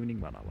 1 hour, evening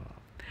 1 hour.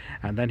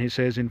 And then he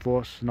says in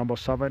verse number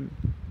 7,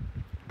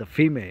 the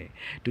female,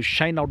 to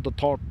shine out the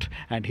thought,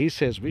 and he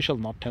says, we shall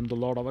not tempt the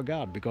Lord our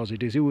God, because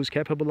it is he who is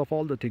capable of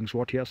all the things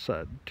what he has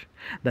said.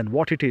 Then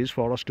what it is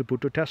for us to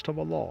put to test our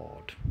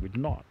Lord? We do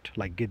not,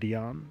 like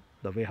Gideon,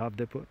 the way have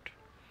they put.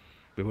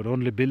 We would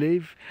only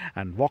believe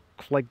and walk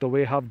like the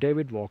way how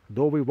David walked.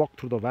 Though we walk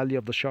through the valley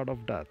of the shadow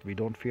of death, we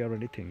don't fear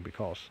anything,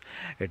 because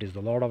it is the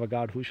Lord our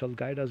God who shall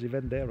guide us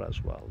even there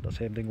as well. The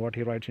same thing what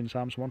he writes in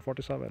Psalms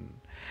 147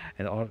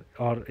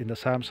 or in the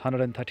Psalms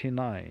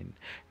 139.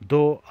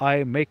 Though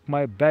I make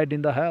my bed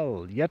in the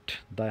hell, yet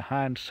thy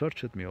hand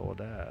searcheth me over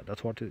there.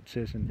 That's what it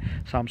says in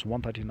Psalms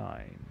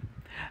 139.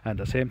 And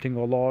the same thing,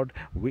 O Lord,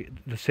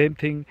 the same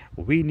thing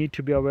we need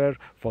to be aware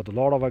for the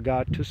Lord our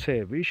God to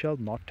say, we shall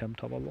not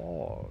tempt our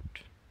Lord.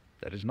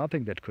 There is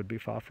nothing that could be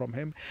far from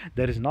him.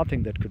 There is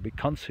nothing that could be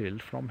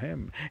concealed from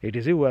him. It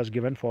is he who has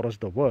given for us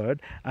the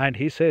word, and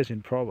he says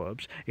in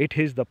Proverbs, it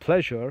is the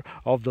pleasure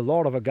of the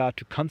Lord our God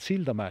to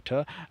conceal the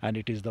matter, and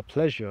it is the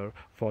pleasure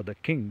for the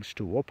kings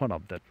to open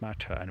up that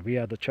matter. And we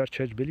are the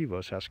church age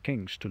believers as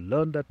kings to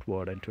learn that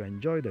word and to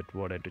enjoy that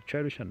word and to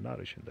cherish and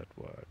nourish in that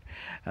word.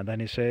 And then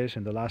he says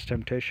in the last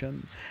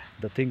temptation,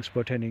 the things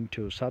pertaining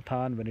to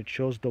Satan, when it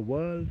shows the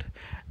world,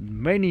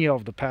 many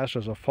of the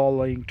pastors are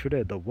following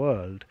today the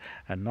world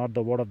and not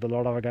the word of the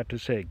Lord our God to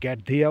say,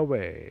 get thee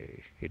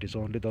away. It is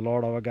only the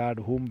Lord our God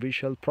whom we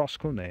shall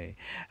proskune,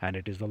 and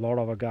it is the Lord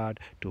our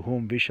God to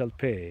whom we shall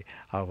pay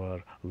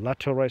our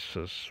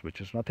lateresis, which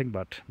is nothing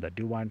but the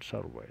divine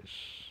service.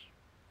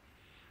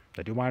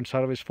 The divine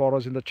service for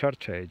us in the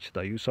church age,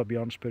 the use of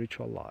beyond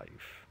spiritual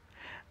life.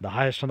 The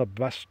highest and the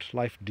best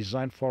life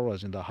designed for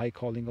us in the high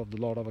calling of the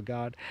Lord our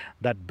God.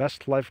 That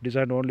best life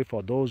designed only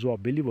for those who are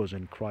believers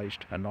in Christ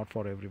and not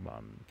for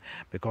everyone.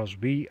 Because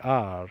we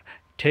are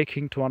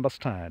taking to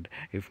understand,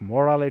 if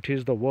morality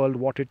is the world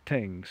what it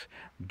thinks,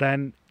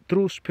 then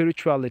through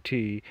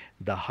spirituality,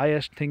 the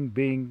highest thing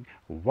being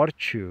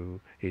virtue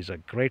is a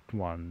great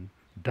one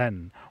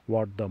than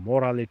what the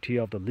morality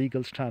of the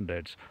legal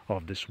standards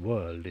of this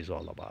world is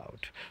all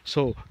about.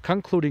 So,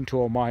 concluding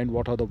to our mind,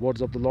 what are the words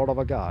of the Lord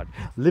our God?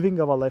 Living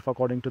our life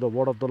according to the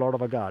word of the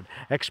Lord our God,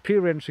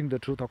 experiencing the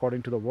truth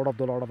according to the word of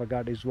the Lord our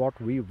God is what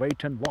we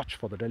wait and watch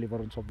for the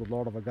deliverance of the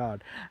Lord our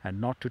God,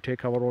 and not to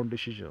take our own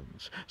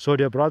decisions. So,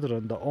 dear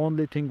brethren, the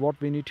only thing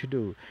what we need to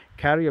do,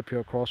 carry up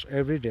your cross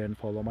every day and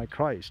follow my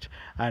Christ.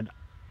 And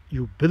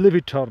you believe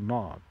it or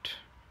not,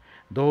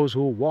 those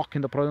who walk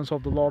in the presence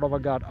of the Lord our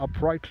God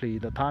uprightly,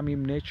 the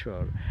Tamim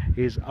nature,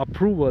 his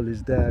approval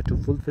is there to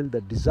fulfill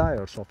the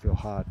desires of your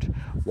heart.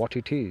 What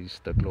it is,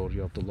 the glory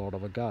of the Lord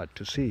our God,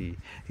 to see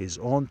his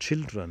own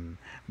children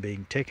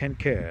being taken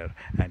care.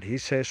 And he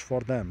says for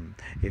them,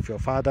 if your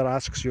father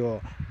asks you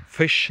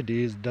fish,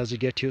 does he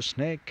get you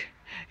snake?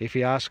 If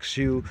he asks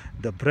you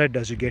the bread,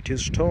 does he get you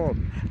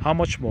stone? How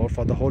much more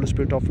for the Holy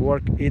Spirit of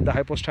work in the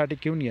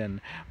hypostatic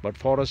union? But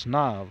for us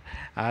now,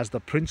 as the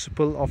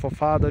principle of a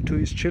father to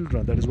his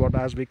children, that is what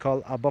as we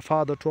call Abba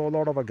Father to our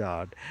Lord our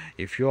God.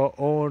 If your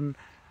own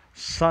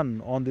son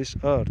on this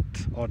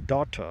earth or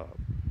daughter,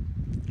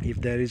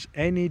 if there is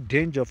any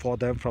danger for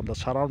them from the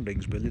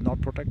surroundings, will you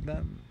not protect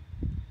them?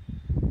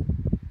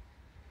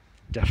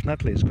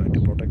 Definitely is going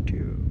to protect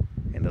you.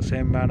 In the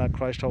same manner,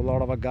 Christ our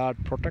Lord our God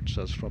protects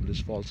us from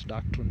these false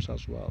doctrines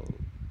as well.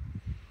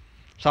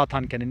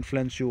 Satan can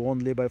influence you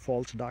only by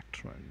false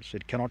doctrines.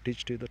 It cannot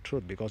teach you the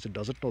truth because it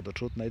doesn't know the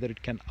truth, neither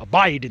it can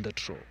abide in the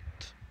truth.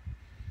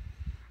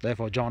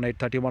 Therefore, John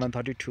 8:31 and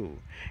 32,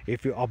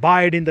 if you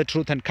abide in the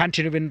truth and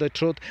continue in the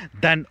truth,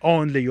 then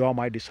only you are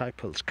my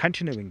disciples,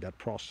 continuing that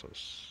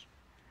process.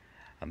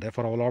 And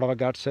therefore, our Lord our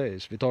God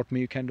says, without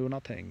me you can do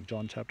nothing,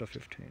 John chapter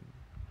 15.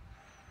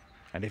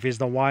 And if he is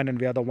the vine and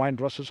we are the vine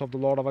dressers of the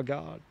Lord our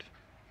God,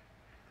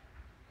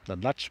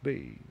 then let's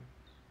be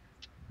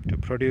to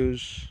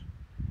produce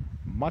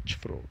much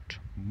fruit,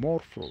 more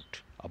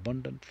fruit,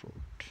 abundant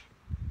fruit.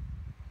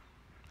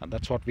 And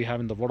that's what we have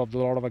in the word of the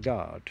Lord our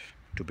God,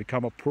 to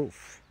become a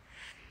proof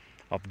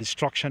of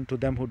destruction to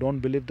them who don't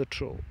believe the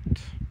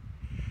truth.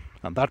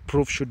 And that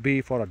proof should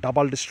be for a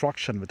double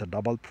destruction with a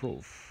double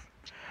proof.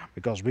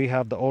 because we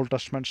have the Old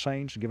Testament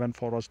saints given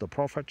for us, the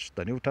prophets,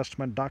 the New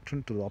Testament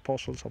doctrine to the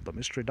apostles of the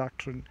mystery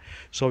doctrine.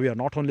 So we are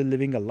not only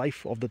living a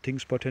life of the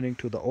things pertaining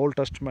to the Old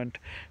Testament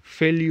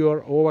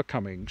failure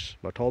overcomings,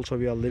 but also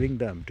we are living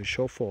them to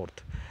show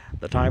forth.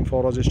 The time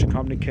for us is to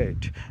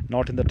communicate,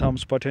 not in the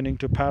terms pertaining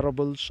to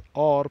parables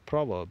or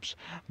proverbs,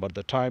 but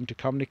the time to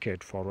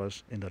communicate for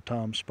us in the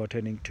terms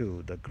pertaining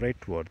to the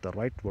great word, the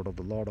right word of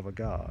the Lord our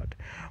God,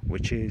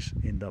 which is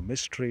in the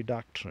mystery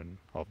doctrine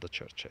of the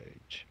church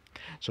age.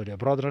 So, dear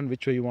brethren,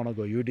 which way you want to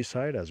go, you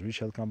decide, as we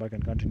shall come back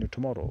and continue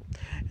tomorrow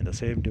in the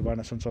same divine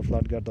essence of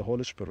Lord God, the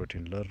Holy Spirit,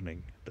 in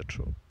learning the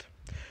truth.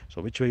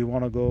 So, which way you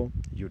want to go,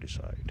 you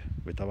decide.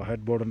 With our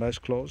head bowed and eyes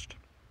closed,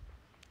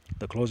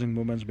 the closing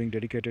moments being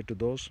dedicated to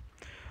those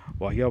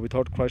who are here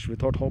without Christ,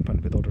 without hope,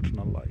 and without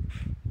eternal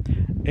life.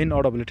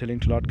 Inaudibly telling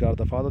to Lord God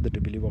the Father that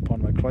you believe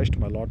upon my Christ,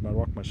 my Lord, my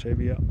rock, my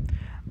Savior.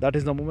 That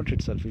is the moment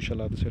itself you shall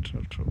have this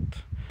eternal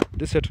truth.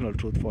 This eternal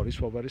truth is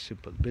for very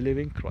simple.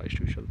 Believing Christ,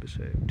 you shall be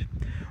saved.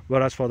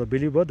 Whereas for the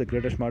believer, the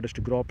greatest matter is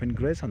to grow up in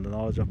grace and the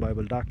knowledge of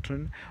Bible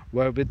doctrine,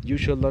 wherewith you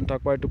shall learn to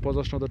acquire to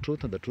possession of the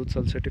truth, and the truth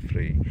shall set you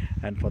free.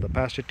 And for the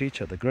pastor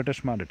teacher, the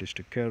greatest mandate is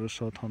to carry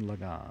earth on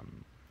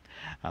lagan.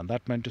 And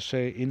that meant to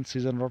say, in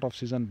season, out of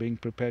season, being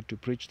prepared to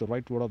preach the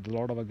right word of the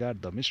Lord our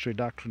God, the mystery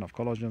doctrine of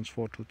Colossians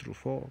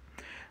 4:2-4,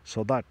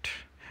 so that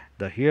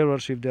the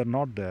hearers, if they are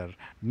not there, do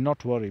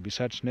not worry.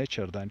 Besides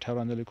nature, the entire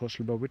angelic host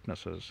will be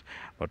witnesses.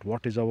 But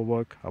what is our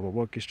work? Our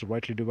work is to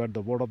rightly divide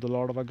the word of the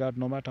Lord our God,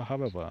 no matter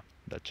however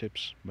the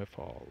chips may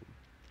fall.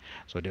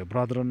 So, dear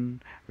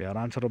brethren, we are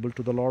answerable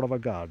to the Lord our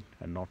God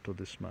and not to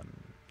this man.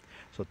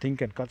 So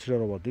think and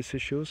consider about these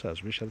issues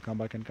as we shall come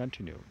back and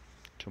continue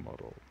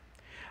tomorrow.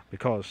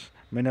 Because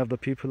many of the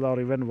people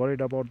are even worried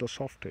about the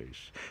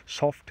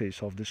softies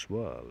of this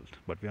world.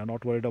 But we are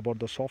not worried about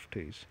the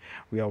softies.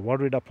 We are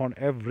worried upon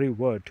every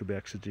word to be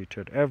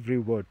exegeted, every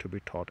word to be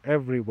taught,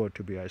 every word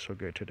to be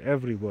isolated,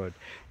 every word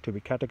to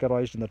be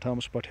categorized in the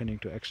terms pertaining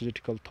to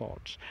exegetical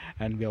thoughts.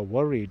 And we are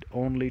worried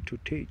only to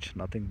teach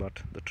nothing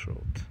but the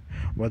truth.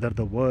 Whether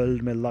the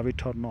world may love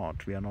it or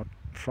not, we are not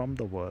from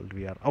the world,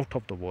 we are out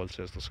of the world,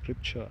 says the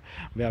scripture.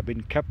 We have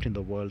been kept in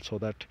the world so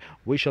that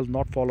we shall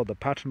not follow the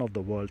pattern of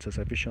the world, says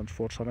Ephesians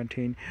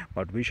 4:17,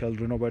 but we shall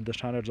renovate the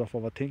standards of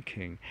our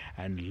thinking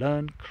and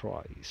learn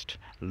Christ.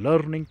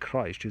 Learning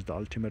Christ is the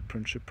ultimate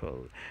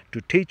principle.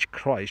 To teach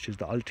Christ is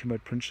the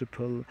ultimate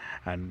principle,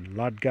 and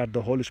Lord God,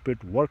 the Holy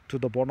Spirit, work through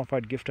the bona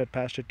fide gifted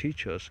pastor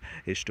teachers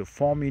is to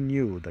form in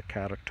you the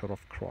character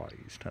of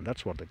Christ. And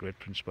that's what the great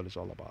principle is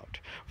all about.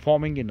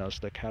 Forming in us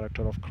the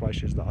character of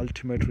Christ is the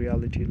ultimate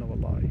reality in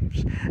our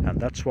lives, and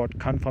that's what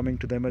conforming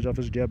to the image of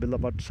his dear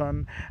beloved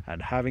Son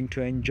and having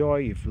to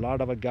enjoy. If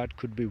Lord our God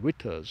could be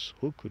with us,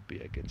 who could be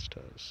against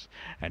us?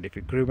 And if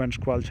you grieve and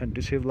squelch and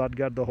deceive Lord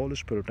God the Holy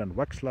Spirit and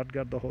vex Lord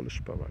God the Holy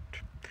Spirit,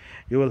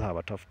 you will have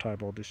a tough time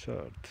on this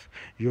earth.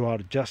 You are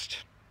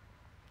just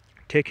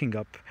taking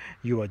up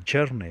your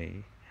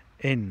journey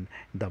in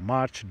the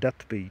march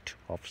death beat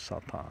of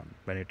Satan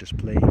when it is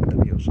playing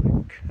the music,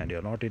 and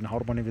you're not in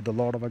harmony with the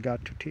Lord our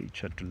God to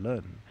teach and to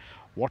learn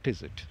what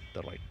is it,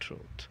 the right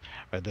truth.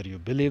 Whether you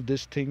believe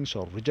these things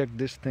or reject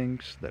these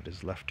things, that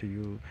is left to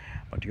you.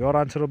 But you are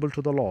answerable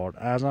to the Lord,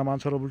 as I'm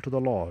answerable to the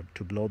Lord,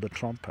 to blow the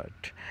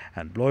trumpet.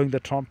 And blowing the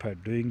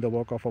trumpet, doing the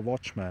work of a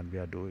watchman, we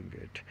are doing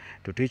it.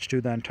 To teach to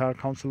you the entire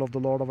counsel of the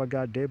Lord our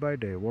God day by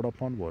day, word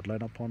upon word,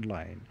 line upon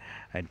line,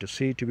 and to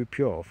see to be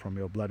pure from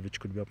your blood which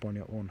could be upon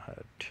your own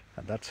head.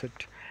 And that's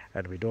it.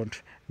 And we don't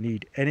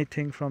need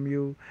anything from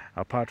you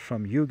apart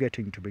from you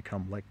getting to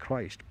become like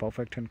Christ,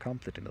 perfect and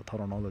complete in the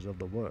thorough knowledge of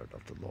the word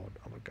of the Lord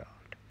our God.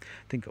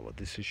 Think about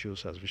these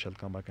issues as we shall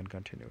come back and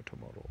continue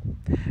tomorrow.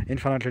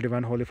 Infinitely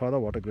divine Holy Father,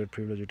 what a great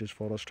privilege it is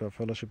for us to have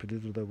fellowship with you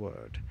through the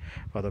word.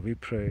 Father, we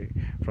pray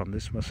from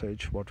this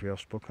message, what we have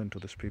spoken to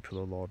these people,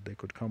 O Lord, they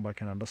could come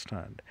back and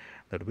understand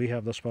that we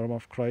have the sperm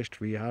of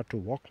Christ, we have to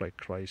walk like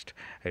Christ.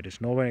 It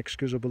is no way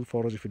excusable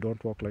for us if we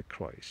don't walk like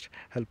Christ.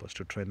 Help us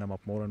to train them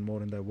up more and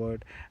more in thy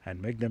word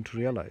and make them to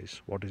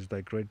realize what is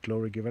thy great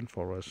glory given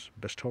for us,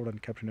 bestowed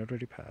and kept in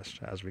eternity past.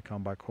 As we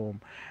come back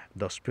home,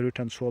 the spirit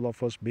and soul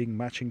of us being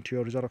matching to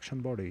your resurrection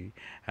body,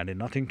 and in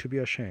nothing to be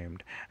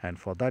ashamed, and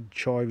for that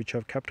joy which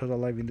have kept us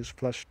alive in this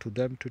flesh, to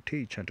them to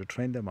teach and to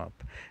train them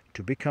up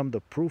to become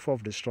the proof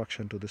of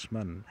destruction to this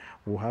men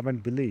who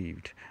haven't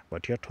believed,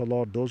 but yet, O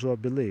Lord, those who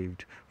have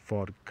believed,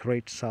 for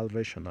great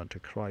salvation unto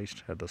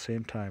Christ, at the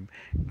same time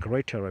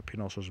greater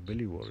epinosis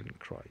believer in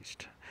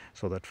Christ.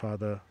 So that,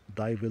 Father,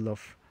 thy will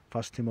of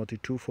 1 Timothy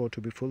 2:4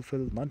 to be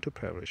fulfilled, none to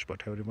perish,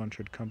 but everyone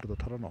should come to the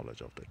thorough knowledge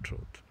of the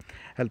truth.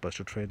 Help us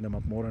to train them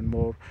up more and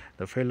more.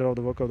 The failure of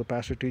the work of the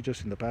pastor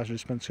teachers in the past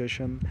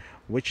dispensation,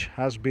 which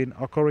has been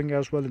occurring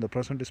as well in the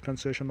present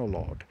dispensation, O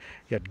Lord,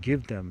 yet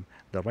give them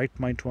the right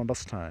mind to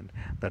understand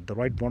that the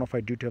right bona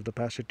fide duty of the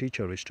pastor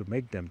teacher is to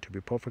make them to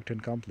be perfect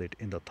and complete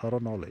in the thorough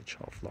knowledge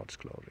of Lord's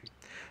glory.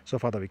 So,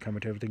 Father, we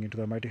commit everything into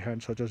thy mighty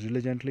hands, search us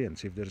diligently, and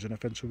see if there is an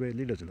offensive way,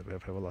 lead us in the way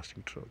of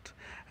everlasting truth.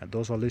 And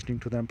those who are listening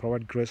to them,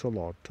 provide grace, O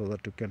Lord, so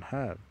that you can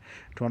have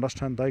to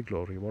understand thy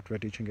glory, what we are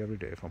teaching every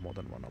day for more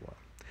than 1 hour.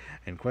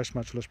 In Christ's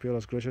matchless, pure,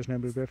 gracious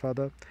name we pray,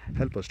 Father.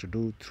 Help us to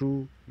do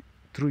through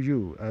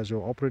you, as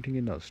you're operating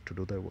in us, to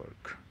do thy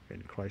work.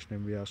 In Christ's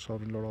name we ask,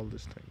 sovereign Lord, all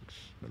these things.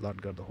 May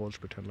Lord God, the Holy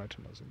Spirit,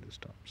 enlighten us in these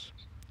terms.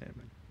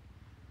 Amen.